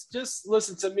about this, just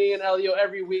listen to me and Elio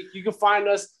every week. You can find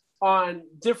us on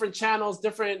different channels,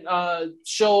 different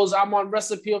shows. I'm on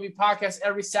Wrestling POV Podcast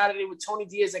every Saturday with Tony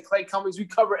Diaz and Clay Cummings. We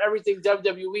cover everything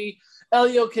WWE.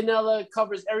 Elio Canella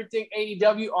covers everything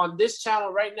AEW on this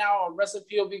channel right now on Wrestling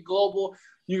POV Global.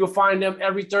 You can find them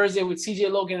every Thursday with TJ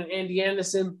Logan and Andy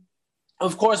Anderson.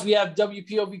 Of course, we have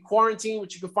WPOV Quarantine,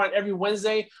 which you can find every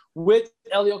Wednesday with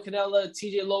Elio Canella,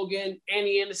 TJ Logan,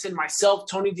 Andy Anderson, myself,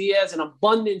 Tony Diaz, an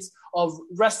abundance of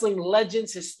wrestling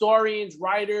legends, historians,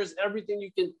 writers, everything you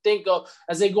can think of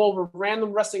as they go over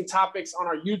random wrestling topics on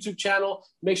our YouTube channel.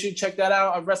 Make sure you check that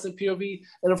out on Wrestling POV.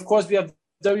 And, of course, we have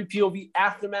WPOV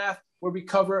Aftermath, where we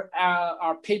cover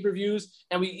our pay-per-views,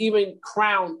 and we even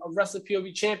crown a Wrestling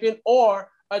POV champion or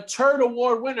a Turd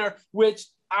Award winner, which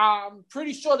I'm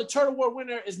pretty sure the Turd Award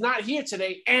winner is not here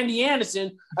today, Andy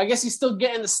Anderson. I guess he's still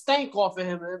getting the stank off of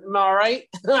him. Am I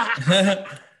right?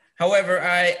 However,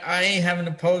 I have an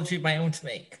apology of my own to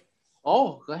make.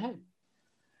 Oh, go ahead.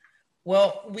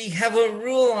 Well, we have a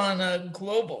rule on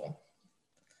Global.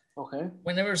 Okay.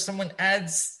 Whenever someone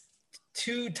adds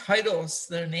 2 titles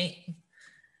to their name.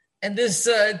 And this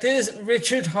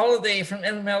Richard Holiday from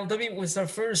MLW was the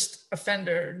first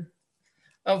offender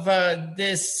of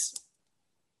this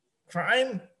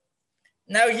crime.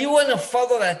 Now you want to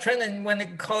follow that trend and want to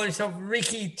call yourself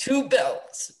Ricky Two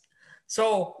Belts.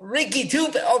 So Ricky Two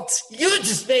Belts, you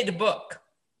just made the book.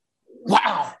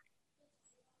 Wow.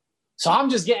 So I'm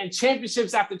just getting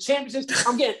championships after championships.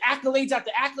 I'm getting accolades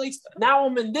after accolades. Now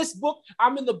I'm in this book.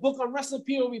 I'm in the book on Wrestling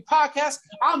POV Podcast.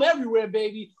 I'm everywhere,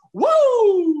 baby.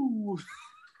 Woo!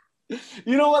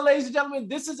 You know what, ladies and gentlemen?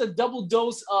 This is a double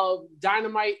dose of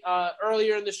Dynamite.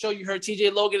 Earlier in the show, you heard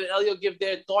TJ Logan and Elio give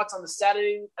their thoughts on the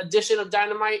Saturday edition of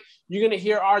Dynamite. You're going to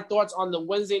hear our thoughts on the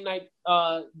Wednesday night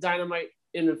Dynamite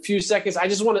in a few seconds. I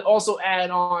just want to also add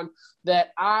on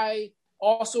that I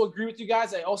also agree with you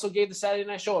guys. I also gave the Saturday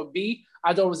night show a B.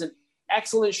 I thought it was an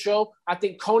excellent show. I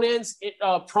think Conan's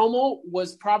promo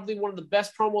was probably one of the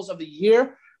best promos of the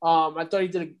year. I thought he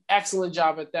did an excellent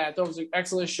job at that. I thought it was an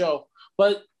excellent show.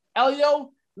 But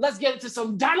Elio, let's get into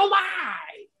some Dynamite.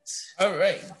 All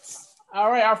right.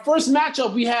 Our first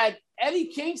matchup, we had Eddie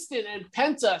Kingston and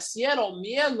Penta Cero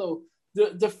Miedo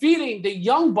defeating the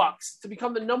Young Bucks to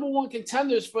become the number 1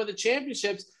 contenders for the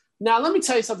championships. Now, let me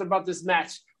tell you something about this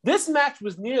match. This match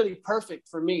was nearly perfect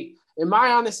for me. In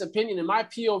my honest opinion, in my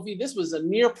POV, this was a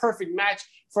near perfect match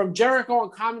from Jericho on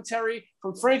commentary,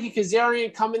 from Frankie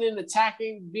Kazarian coming in,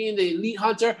 attacking, being the elite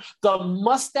hunter, the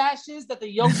mustaches that the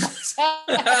Young Bucks had.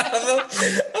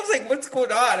 I was like, what's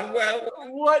going on? Well,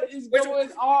 what is going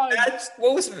on?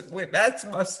 What was it? Wait, Matt's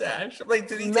mustache? Like,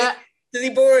 did he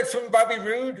borrow it from Bobby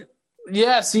Roode?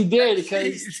 Yes, he did,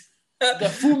 because the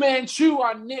Fu Manchu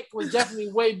on Nick was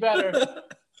definitely way better.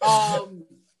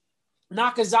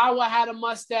 Nakazawa had a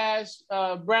mustache.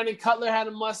 Brandon Cutler had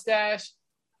a mustache.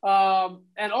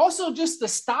 And also just the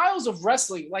styles of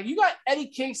wrestling. Like, you got Eddie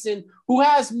Kingston, who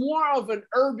has more of an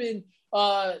urban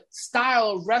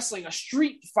style of wrestling, a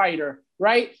street fighter,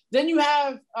 right? Then you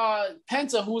have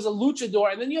Penta, who is a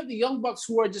luchador. And then you have the Young Bucks,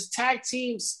 who are just tag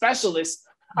team specialists.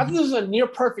 I think this was a near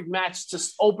perfect match to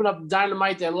open up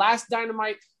Dynamite. Their last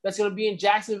Dynamite that's going to be in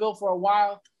Jacksonville for a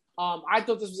while. I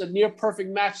thought this was a near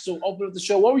perfect match to open up the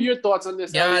show. What were your thoughts on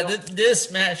this? Yeah,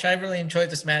 this match, I really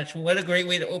enjoyed this match. What a great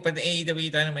way to open the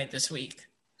AEW Dynamite this week.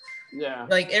 Yeah.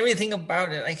 Like, everything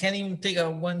about it. I can't even pick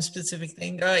out one specific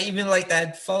thing. Even like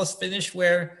that false finish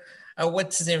where,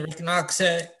 what's his name, Rick Knox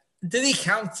said, did he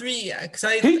count 3?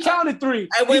 He counted 3.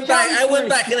 I went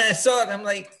back and I saw it. I'm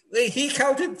like, wait, he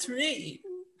counted 3.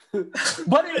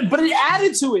 but it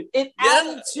added to it. It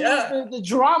added to the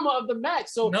drama of the match.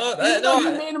 So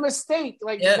he made a mistake.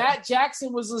 Like, Matt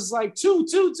Jackson was just like 2,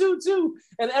 2, 2, 2,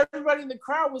 and everybody in the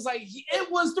crowd was like,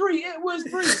 "It was 3. It was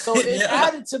 3." So it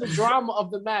added to the drama of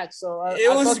the match. So I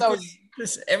thought that was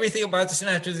just everything about this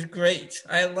match was great.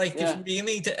 I liked it from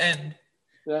beginning to end.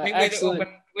 Yeah,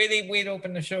 Way to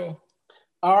open the show.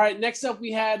 All right, next up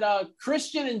we had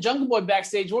Christian and Jungle Boy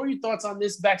backstage. What were your thoughts on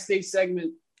this backstage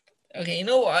segment? Okay, you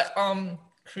know what?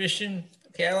 Christian.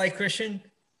 Okay, I like Christian.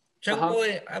 Jungle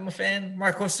Boy, I'm a fan.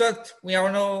 Marco Stunt. We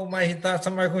all know my thoughts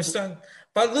on Marco Stunt.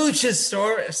 But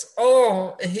Luchasaurus,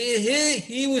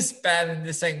 he was bad in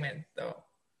this segment, though.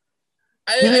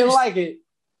 You didn't like it?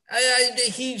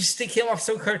 He just came off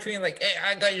so cartoony, like, hey,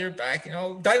 I got your back. You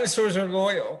know, dinosaurs are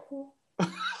loyal.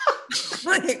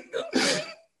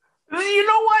 You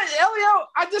know what, Elio?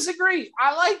 I disagree.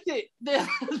 I liked it. There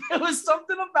was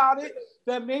something about it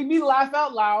that made me laugh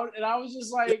out loud, and I was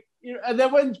just like, And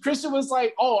then when Christian was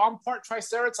like, "Oh, I'm part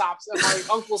Triceratops on my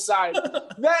uncle's side,"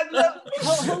 that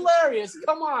hilarious.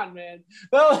 Come on, man.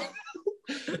 But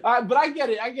I get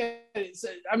it. So,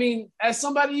 I mean, as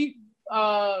somebody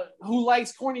who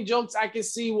likes corny jokes, I can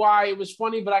see why it was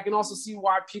funny, but I can also see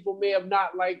why people may have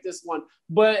not liked this one.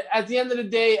 But at the end of the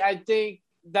day, I think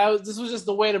this was just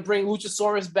the way to bring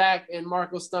Luchasaurus back and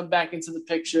Marco Stunt back into the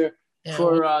picture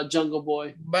for Jungle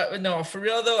Boy. But no, for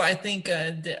real though, I think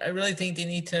I really think they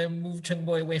need to move Jungle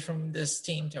Boy away from this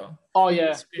team, Joe. Oh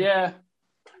yeah.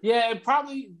 And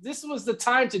probably this was the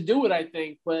time to do it, I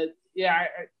think. But yeah, I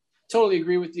totally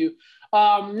agree with you.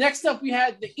 Next up, we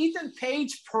had the Ethan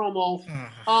Page promo.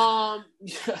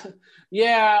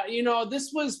 Yeah,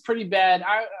 this was pretty bad.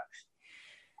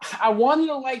 I wanted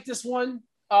to like this one.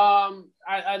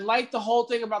 I like the whole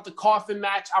thing about the coffin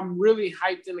match. I'm really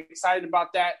hyped and excited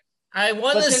about that. I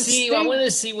want to see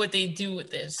what they do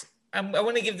with this. I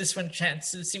want to give this one a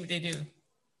chance to see what they do.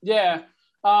 Yeah.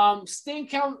 Sting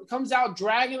comes out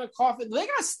dragging a coffin. They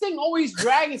got Sting always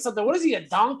dragging something. What is he, a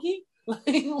donkey? What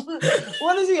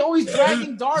is he always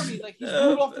dragging Darby? Like he's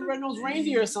Rudolph the Red-Nosed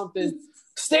Reindeer or something.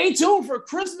 Stay tuned for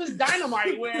Christmas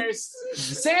Dynamite where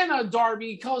Santa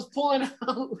Darby comes pulling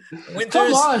out.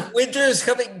 Winter's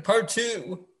Coming Part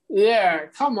 2. Yeah,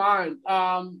 come on.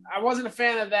 I wasn't a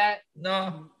fan of that.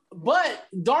 No. But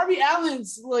Darby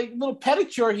Allin's like little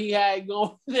pedicure he had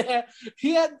going there,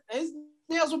 his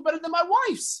nails were better than my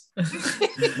wife's.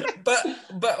 but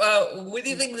what do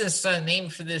you think this name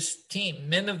for this team,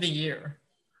 Men of the Year?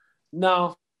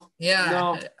 No. Yeah.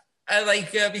 No. I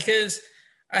like because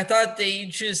I thought they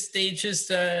just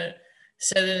said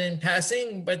it in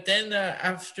passing, but then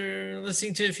after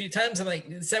listening to it a few times, I'm like,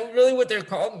 is that really what they're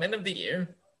called, Men of the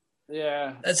Year?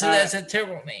 Yeah. That's a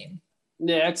terrible name.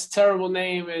 Yeah, it's a terrible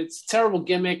name. It's a terrible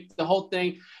gimmick, the whole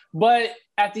thing. But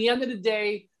at the end of the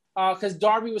day, because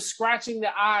Darby was scratching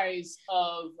the eyes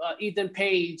of Ethan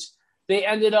Page,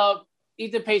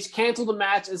 Ethan Page canceled the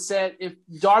match and said if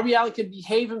Darby Allin could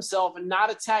behave himself and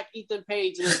not attack Ethan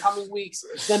Page in the coming weeks,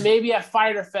 then maybe at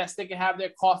Fyter Fest they could have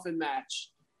their coffin match.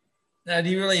 Now,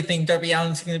 do you really think Darby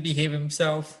Allin's going to behave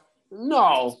himself?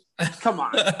 No. Come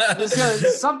on.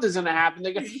 Something's going to happen.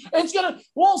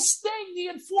 Sting, the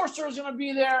Enforcer, is going to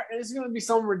be there, and it's going to be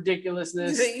some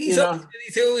ridiculousness. He's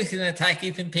always going to attack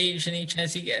Ethan Page any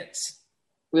chance he gets.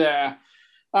 Yeah.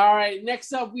 All right.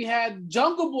 Next up, we had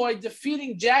Jungle Boy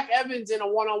defeating Jack Evans in a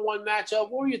one-on-one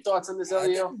matchup. What were your thoughts on this,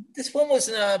 Elio? This one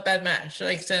wasn't a bad match.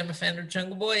 Like I said, I'm a fan of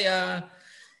Jungle Boy.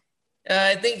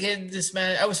 I think in this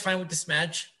match, I was fine with this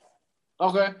match.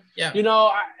 Okay. Yeah.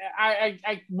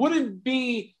 I wouldn't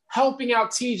be helping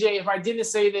out TJ if I didn't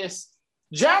say this.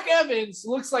 Jack Evans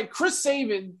looks like Chris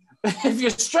Sabin if you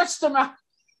stretched him out.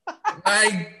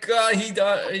 My God, he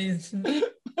does.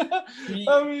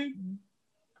 I mean,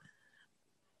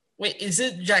 wait, is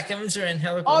it Jack Evans or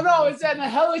Angelico? Oh no, it's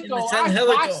Angelico. I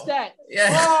watched that. Yeah.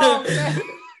 Oh man.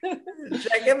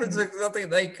 Jack Evans looks nothing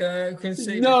like Chris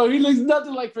Sabin. No, he looks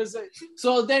nothing like Chris Sabin.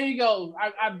 So there you go.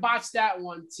 I botched that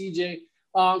one, TJ.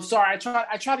 Sorry,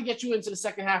 I tried to get you into the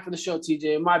second half of the show,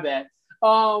 TJ. My bad.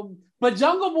 But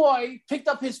Jungle Boy picked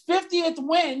up his 50th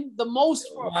win, the most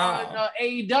on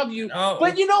AEW. Oh.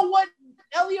 But you know what,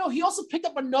 Elio? He also picked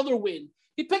up another win.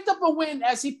 He picked up a win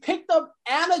as he picked up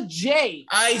Anna Jay.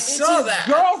 I saw that.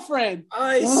 Girlfriend.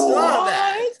 I saw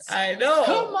that. I know.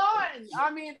 Come on.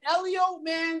 I mean, Elio,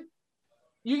 man,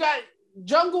 you got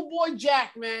Jungle Boy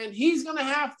Jack, man. He's going to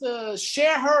have to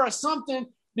share her or something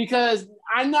because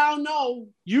I now know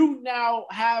you now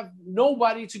have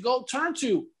nobody to go turn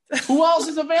to. Who else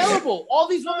is available? All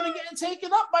these women are getting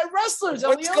taken up by wrestlers,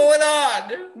 Elio. What's going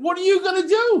on? What are you going to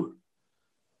do?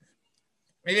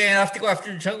 Maybe I have to go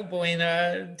after Jungle Boy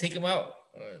and take him out.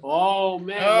 Oh,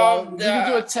 man. You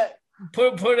can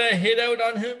do put a hit out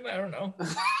on him. I don't know.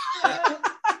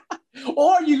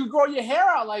 Or you could grow your hair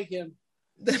out like him.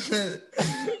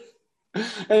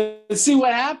 And see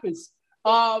what happens.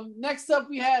 Next up,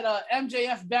 we had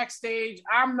MJF backstage.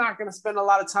 I'm not going to spend a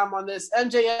lot of time on this.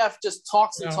 MJF just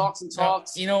talks and talks and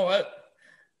talks. You know what?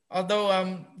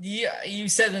 Although you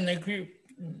said in the group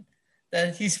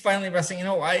that he's finally wrestling. You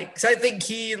know why? Because I think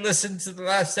he listened to the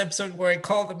last episode where I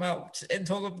called him out and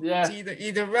told him to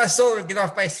either wrestle or get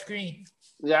off my screen.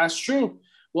 Yeah, that's true.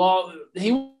 Well,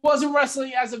 he wasn't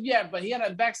wrestling as of yet, but he had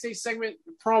a backstage segment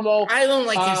promo. I don't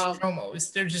like his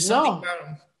promos. There's just something about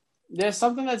him. There's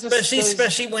something that's just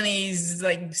especially when he's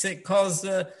like calls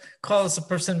the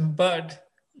person Bud.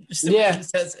 Just he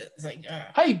says it. It's like,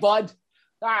 hey Bud.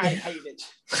 I hate it.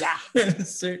 Yeah.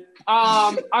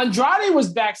 Andrade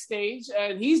was backstage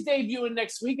and he's debuting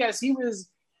next week as he was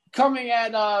coming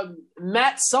at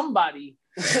Matt somebody.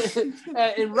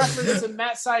 in reference to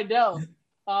Matt Sydal.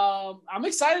 I'm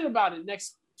excited about it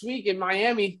next week in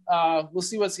Miami. We'll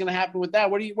see what's going to happen with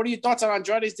that. What are your thoughts on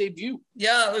Andrade's debut?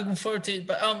 Yeah, looking forward to it.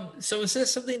 But so is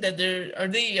this something that are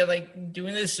they like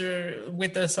doing this or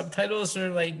with the subtitles,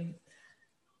 or like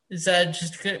is that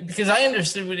just because I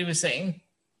understood what he was saying?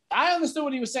 I understood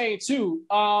what he was saying too.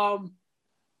 I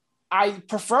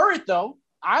prefer it though.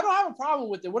 I don't have a problem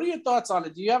with it. What are your thoughts on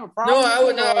it? Do you have a problem?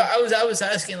 I was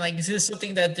asking, like, is this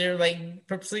something that they're like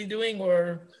purposely doing,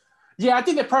 or? Yeah, I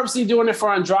think they're purposely doing it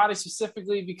for Andrade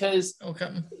specifically because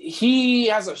he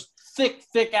has a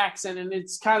thick accent and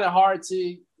it's kind of hard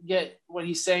to get what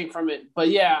he's saying from it. But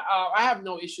yeah, I have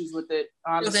no issues with it.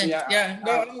 Honestly, okay.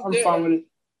 I'm fine with it.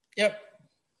 Yep.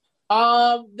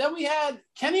 Then we had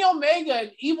Kenny Omega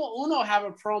and Evil Uno have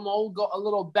a promo, go a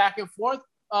little back and forth.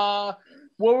 What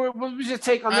was your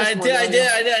take on this one? I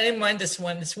didn't mind this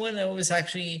one. This one was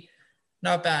actually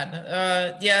not bad.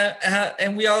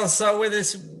 And we all see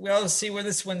where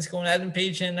this one's going. Adam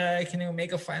Page and Kenny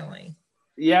Omega finally.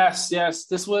 Yes.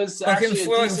 This was looking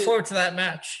forward to that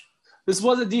match. This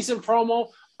was a decent promo.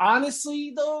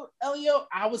 Honestly, though, Elio,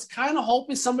 I was kind of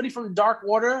hoping somebody from Dark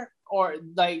Order or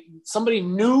like somebody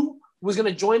new was going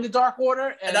to join the Dark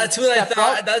Order. And that's what I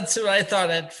thought. Up. That's what I thought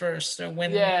at first.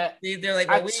 When they're like,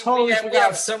 well, we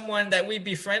have someone that we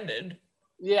befriended.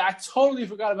 Yeah, I totally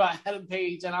forgot about Adam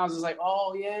Page, and I was just like,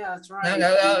 oh yeah, that's right.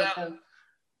 No.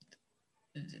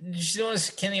 Did you notice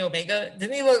Kenny Omega?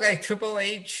 Didn't he look like Triple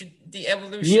H, the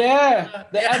Evolution? Yeah,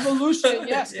 the Evolution.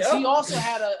 Yes, yep. He also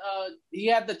had he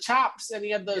had the chops and he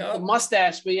had the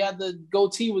mustache, but he had the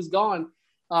goatee was gone.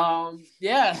 Looks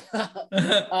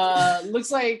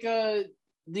like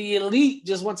the Elite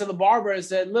just went to the barber and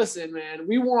said, "Listen, man,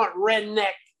 we want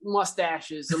redneck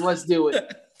mustaches, and let's do it."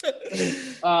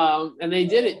 And they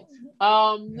did it.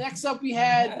 Next up, we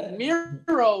had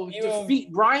Miro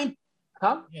defeat Brian.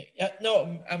 Huh? Yeah,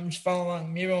 no, I'm just following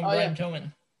along. Miro and Brian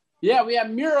Pillman. Yeah, we have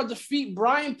Miro defeat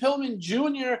Brian Pillman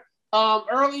Jr.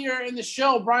 Earlier in the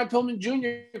show, Brian Pillman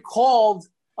Jr. called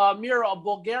Miro a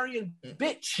Bulgarian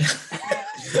bitch.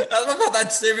 I love how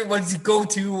that's everyone's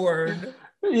go-to word.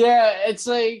 Yeah, it's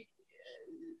like,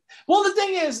 well, the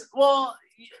thing is,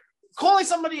 calling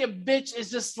somebody a bitch is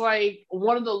just like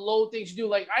one of the low things you do.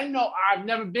 Like, I know I've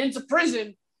never been to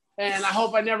prison, and I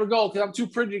hope I never go because I'm too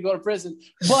pretty to go to prison.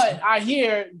 But I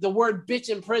hear the word bitch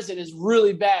in prison is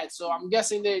really bad. So I'm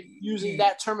guessing they're using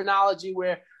that terminology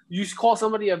where you call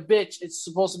somebody a bitch, it's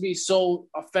supposed to be so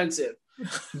offensive.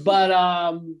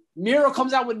 But Miro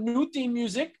comes out with new theme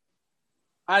music.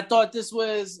 I thought this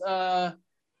was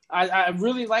I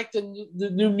really like the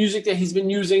new music that he's been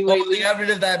using lately. They got rid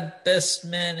of that Best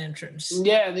Man entrance.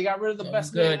 Yeah, they got rid of the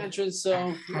Best Man entrance.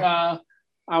 So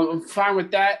I'm fine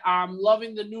with that. I'm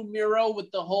loving the new Miro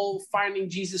with the whole finding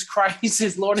Jesus Christ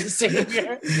as Lord and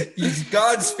Savior. He's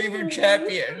God's favorite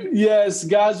champion. Yes,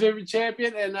 God's favorite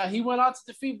champion. And he went out to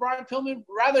defeat Brian Pillman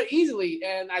rather easily.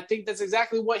 And I think that's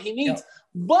exactly what he needs. Yep.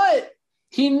 But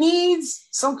he needs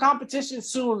some competition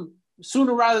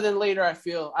sooner rather than later, I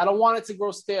feel. I don't want it to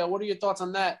grow stale. What are your thoughts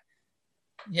on that?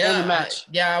 Yeah, match.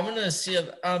 I want to see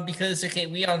it because,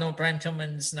 we all know Brian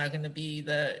Pillman's not going to be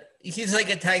he's like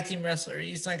a tag team wrestler.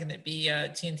 He's not going to be a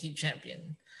TNT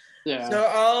champion. Yeah.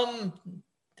 So,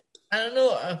 I don't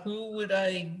know. Who would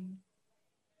I...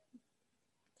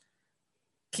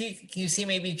 Can you see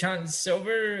maybe John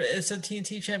Silver as a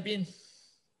TNT champion?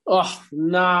 Oh,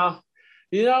 nah.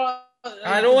 You know...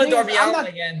 I don't want Darby Allin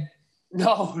again.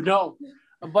 No.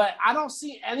 But I don't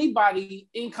see anybody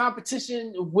in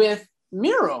competition with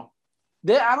Miro.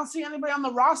 I don't see anybody on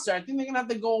the roster. I think they're going to have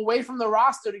to go away from the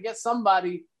roster to get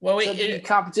somebody to be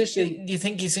competition. Do you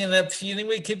think he's going to end up feuding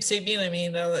with Kip Sabian? I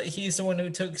mean, he's the one who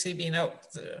took Sabian out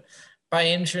by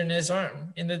injuring his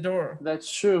arm in the door.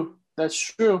 That's true.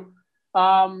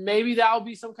 Maybe that'll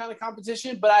be some kind of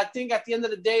competition. But I think at the end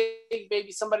of the day,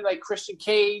 maybe somebody like Christian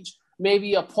Cage,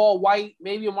 maybe a Paul White,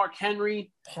 maybe a Mark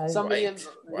Henry, somebody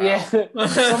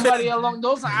along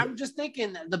those lines. I'm just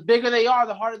thinking the bigger they are,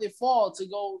 the harder they fall to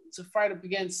go to fight up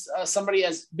against somebody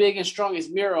as big and strong as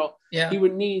Miro. Yeah. He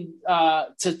would need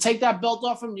to take that belt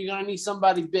off him. You're going to need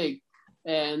somebody big.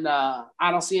 And I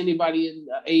don't see anybody in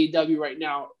AEW right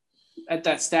now at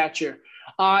that stature.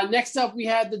 Next up, we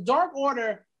had the Dark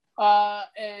Order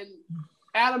and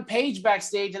Adam Page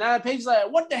backstage, and Adam Page is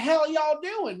like, "What the hell are y'all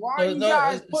doing? Why are you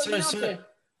guys putting out there?"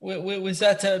 Was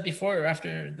that before or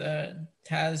after the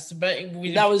Taz? But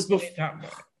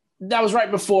that was right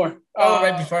before.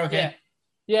 Right before. Okay.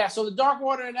 Yeah. So the Dark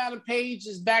Order and Adam Page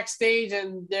is backstage,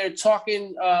 and they're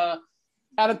talking.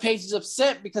 Adam Page is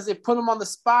upset because they put him on the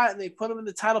spot and they put him in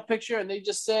the title picture, and they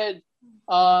just said,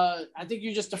 "I think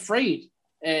you're just afraid."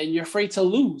 and you're afraid to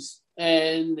lose.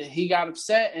 And he got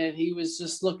upset, and he was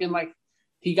just looking like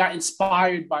he got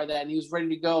inspired by that, and he was ready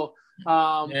to go.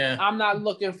 I'm not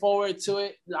looking forward to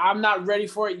it. I'm not ready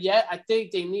for it yet. I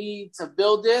think they need to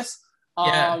build this.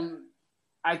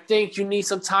 I think you need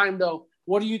some time, though.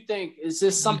 What do you think? Is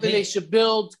this something they should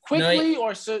build quickly,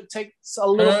 or should it take a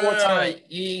little more time?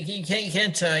 You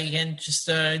can't just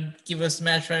give us the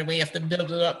match right away. You have to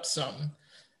build it up some.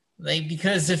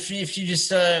 Because if you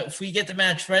just if we get the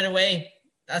match right away,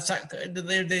 that's not good.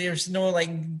 There's no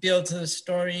build to the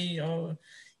story. You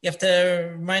have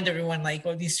to remind everyone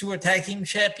these two are tag team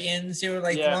champions. They were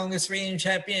the longest reigning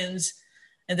champions.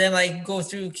 And then go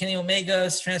through Kenny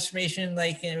Omega's transformation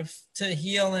to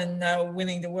heel and now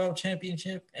winning the world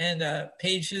championship, and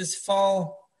Page's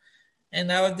fall, and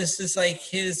now this is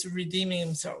his redeeming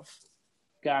himself.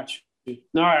 Gotcha.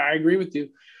 No, I agree with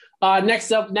you.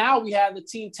 Next up, now we have the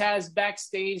Team Taz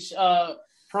backstage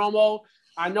promo.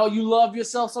 I know you love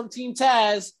yourself some Team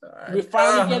Taz. We're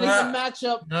finally getting the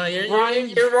matchup. No,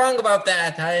 you're wrong about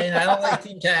that. I don't like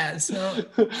Team Taz. No.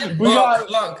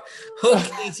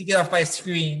 Hook needs to get off my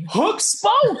screen. Hook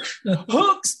spoke.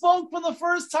 Hook spoke for the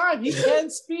first time. He can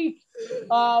speak.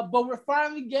 But we're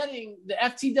finally getting the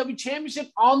FTW Championship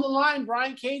on the line.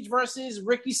 Brian Cage versus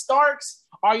Ricky Starks.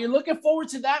 Are you looking forward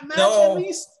to that match at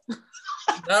least?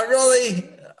 Not really.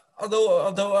 Although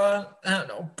I don't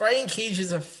know. Brian Cage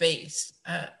is a face.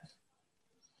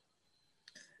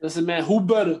 Listen, man, who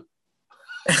better?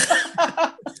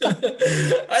 I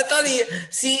thought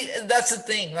that's the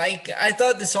thing. I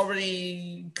thought this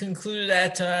already concluded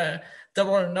at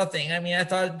Double or Nothing. I mean, I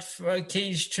thought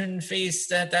Cage turned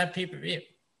face at that pay-per-view.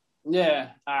 Yeah.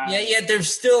 They're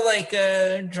still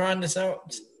drawing this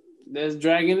out. They're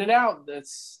dragging it out.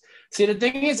 See, the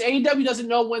thing is, AEW doesn't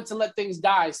know when to let things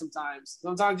die sometimes.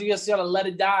 Sometimes you just got to let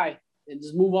it die and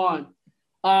just move on.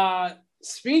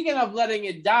 Speaking of letting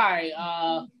it die,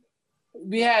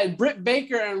 we had Britt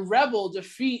Baker and Rebel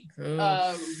defeat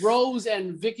Rose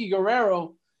and Vicky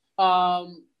Guerrero.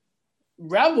 Rebel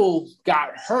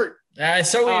got hurt. I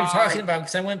saw what you were talking about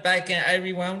because I went back and I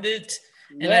rewound it.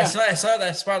 And I saw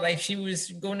that spot. She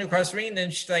was going across the ring and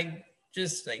then she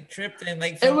just tripped and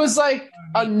it was a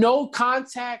no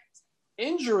contact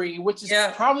injury, which is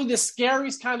probably the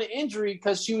scariest kind of injury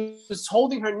because she was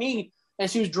holding her knee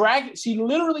and she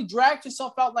literally dragged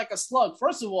herself out like a slug.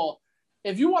 First of all,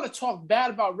 if you want to talk bad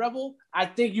about Rebel, I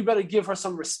think you better give her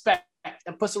some respect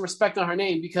and put some respect on her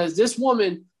name because this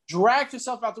woman dragged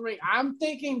herself out the ring. I'm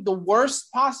thinking the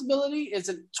worst possibility is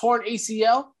a torn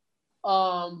ACL.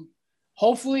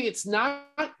 Hopefully it's not,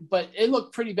 but it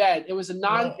looked pretty bad. It was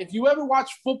if you ever watch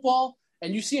football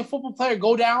and you see a football player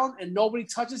go down and nobody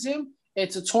touches him,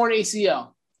 it's a torn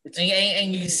ACL.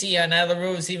 And you can see Nyla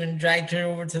Rose even dragged her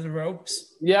over to the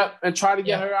ropes. Yep, and try to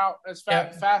get her out as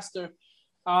faster.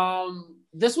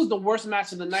 This was the worst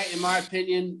match of the night, in my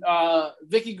opinion.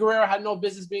 Vicky Guerrero had no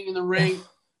business being in the ring.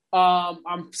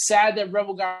 I'm sad that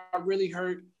Rebel got really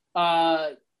hurt.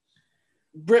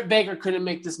 Britt Baker couldn't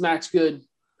make this match good.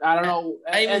 I don't know.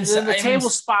 The table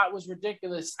spot was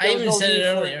ridiculous. I even said it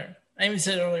earlier.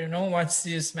 No one wants to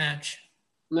see this match.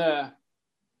 Yeah.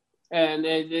 And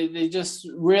they just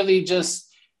really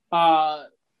left a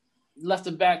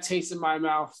bad taste in my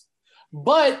mouth.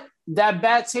 But that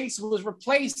bad taste was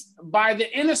replaced by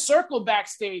the Inner Circle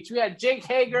backstage. We had Jake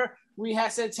Hager. We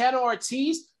had Santana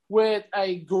Ortiz with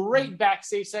a great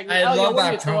backstage segment. I love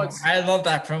that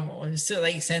promo. It's still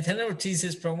Santana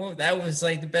Ortiz's promo. That was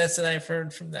the best that I've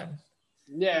heard from them.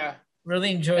 Yeah.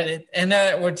 Really enjoyed it. And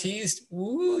Ortiz,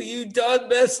 ooh, you done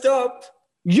messed up.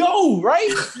 Yo, right?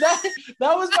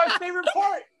 That was my favorite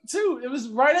part, too. It was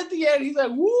right at the end. He's like,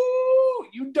 woo,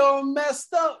 you done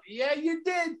messed up. Yeah, you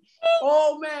did.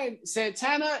 Oh, man.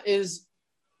 Santana is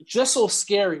just so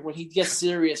scary when he gets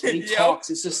serious. When he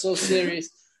talks, it's just so serious.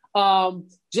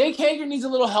 Jake Hager needs a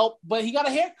little help, but he got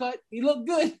a haircut. He looked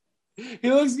good.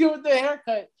 He looks good with the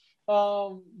haircut.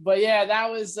 But yeah, that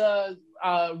was a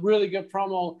really good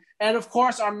promo. And of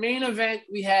course, our main event,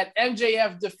 we had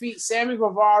MJF defeat Sammy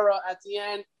Guevara at the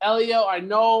end. Elio, I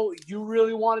know you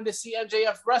really wanted to see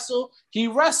MJF wrestle. He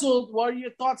wrestled. What are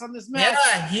your thoughts on this match?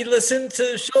 Yeah, he listened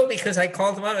to the show because I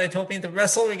called him out. I told him to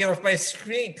wrestle and get off my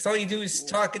screen because all you do is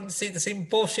talk and say the same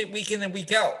bullshit week in and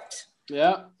week out.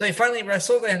 Yeah. So he finally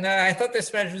wrestled, and I thought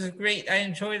this match was great. I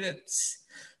enjoyed it,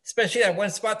 especially that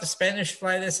one spot, the Spanish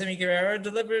Fly that Sammy Guevara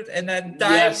delivered, and that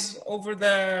dive over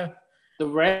the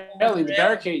railing, the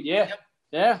barricade. Yeah. Yep.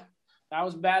 Yeah. That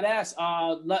was badass.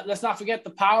 Let's not forget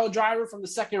the power driver from the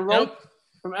second rope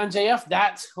from MJF.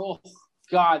 That's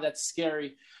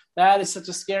scary. That is such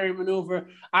a scary maneuver.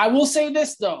 I will say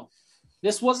this, though.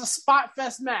 This was a spot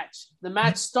fest match. The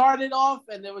match started off,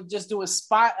 and they were just doing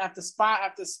spot after spot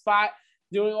after spot,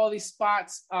 doing all these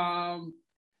spots.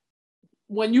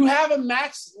 When you have a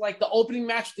match like the opening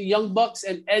match with the Young Bucks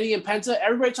and Eddie and Penta,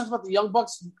 everybody talks about the Young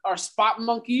Bucks are spot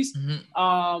monkeys.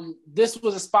 Mm-hmm. This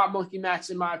was a spot monkey match,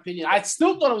 in my opinion. I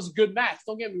still thought it was a good match.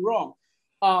 Don't get me wrong.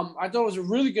 I thought it was a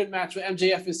really good match with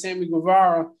MJF and Sammy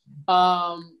Guevara.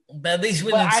 But at least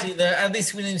we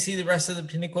didn't see the rest of the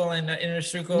Pinnacle and Inner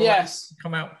Circle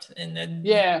come out and then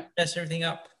mess everything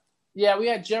up. Yeah, we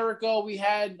had Jericho, we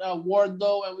had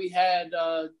Wardlow, and we had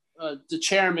the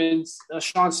chairman,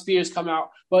 Sean Spears, come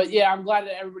out. But yeah, I'm glad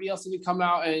that everybody else didn't come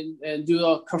out and do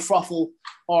a kerfuffle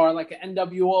or like an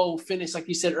NWO finish, like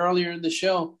you said earlier in the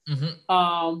show.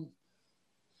 Mm-hmm.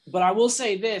 But I will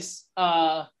say this.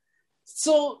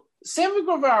 So Sammy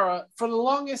Guevara, for the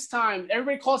longest time,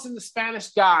 everybody calls him the Spanish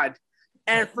God.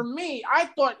 And for me, I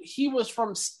thought he was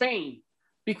from Spain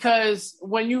because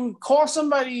when you call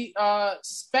somebody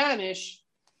Spanish,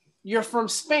 you're from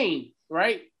Spain,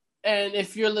 right? And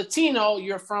if you're Latino,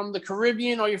 you're from the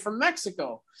Caribbean or you're from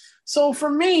Mexico. So for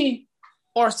me,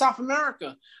 or South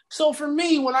America. So for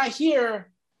me, when I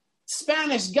hear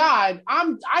Spanish God,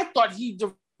 I thought he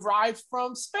derived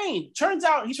from Spain. Turns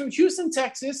out he's from Houston,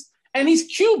 Texas, and he's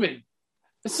Cuban.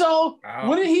 So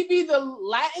wouldn't he be the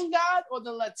Latin God or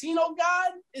the Latino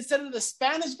God instead of the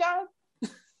Spanish God?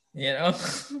 You know?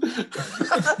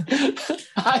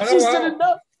 I just didn't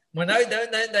know. Well,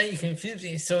 now you confuse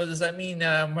me. So does that mean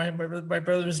my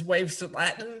brother's wife's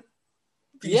Latin?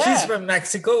 Yeah. She's from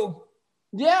Mexico.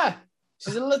 Yeah.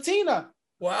 She's a Latina.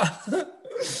 Wow.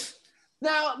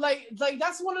 Now, like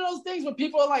that's one of those things where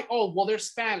people are like, oh, well, they're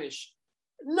Spanish.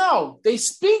 No, they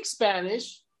speak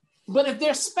Spanish, but if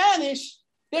they're Spanish,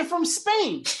 they're from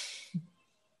Spain.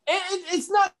 It's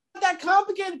not that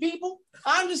complicated, people.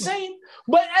 I'm just saying.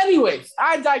 But anyways,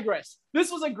 I digress.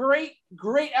 This was a great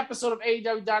episode of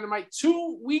AEW Dynamite.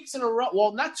 2 weeks in a row.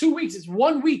 Well, not 2 weeks. It's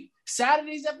 1 week.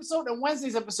 Saturday's episode and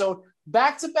Wednesday's episode.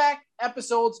 Back-to-back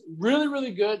episodes. Really,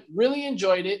 really good. Really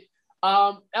enjoyed it.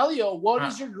 Elio, what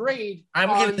is your grade?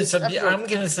 I'm giving this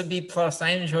a B+. I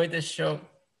enjoyed this show.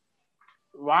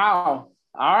 Wow.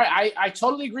 All right. I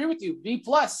totally agree with you. B+.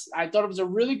 I thought it was a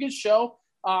really good show.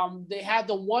 They had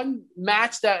the one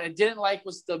match that I didn't like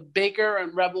was the Baker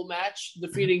and Rebel match,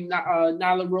 defeating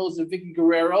Nyla Rose and Vicky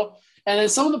Guerrero. And then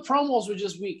some of the promos were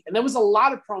just weak. And there was a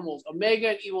lot of promos. Omega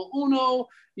and Evil Uno.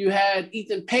 You had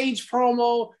Ethan Page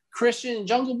promo, Christian and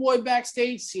Jungle Boy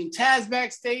backstage, Team Taz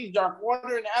backstage, Dark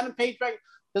Order and Adam Page back.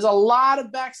 There's a lot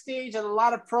of backstage and a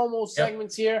lot of promo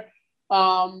segments here.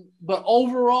 But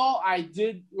overall, I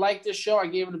did like this show. I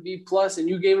gave it a B+, and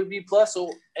you gave it a B+,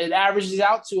 so it averages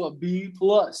out to a B+.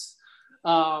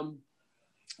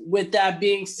 With that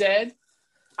being said,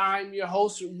 I'm your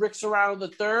host, Rick Serrano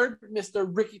III, Mr.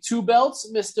 Ricky Two Belts,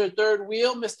 Mr. Third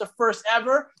Wheel, Mr. First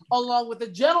Ever, along with the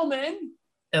gentleman,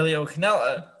 Elio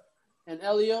Canella. And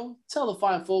Elio, tell the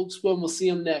fine folks when we'll see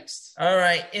him next. All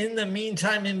right. In the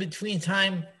meantime, in between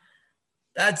time,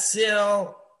 that's it.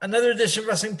 Another edition of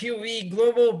Wrestling POV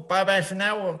Global. Bye-bye for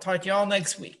now. We'll talk to you all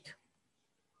next week.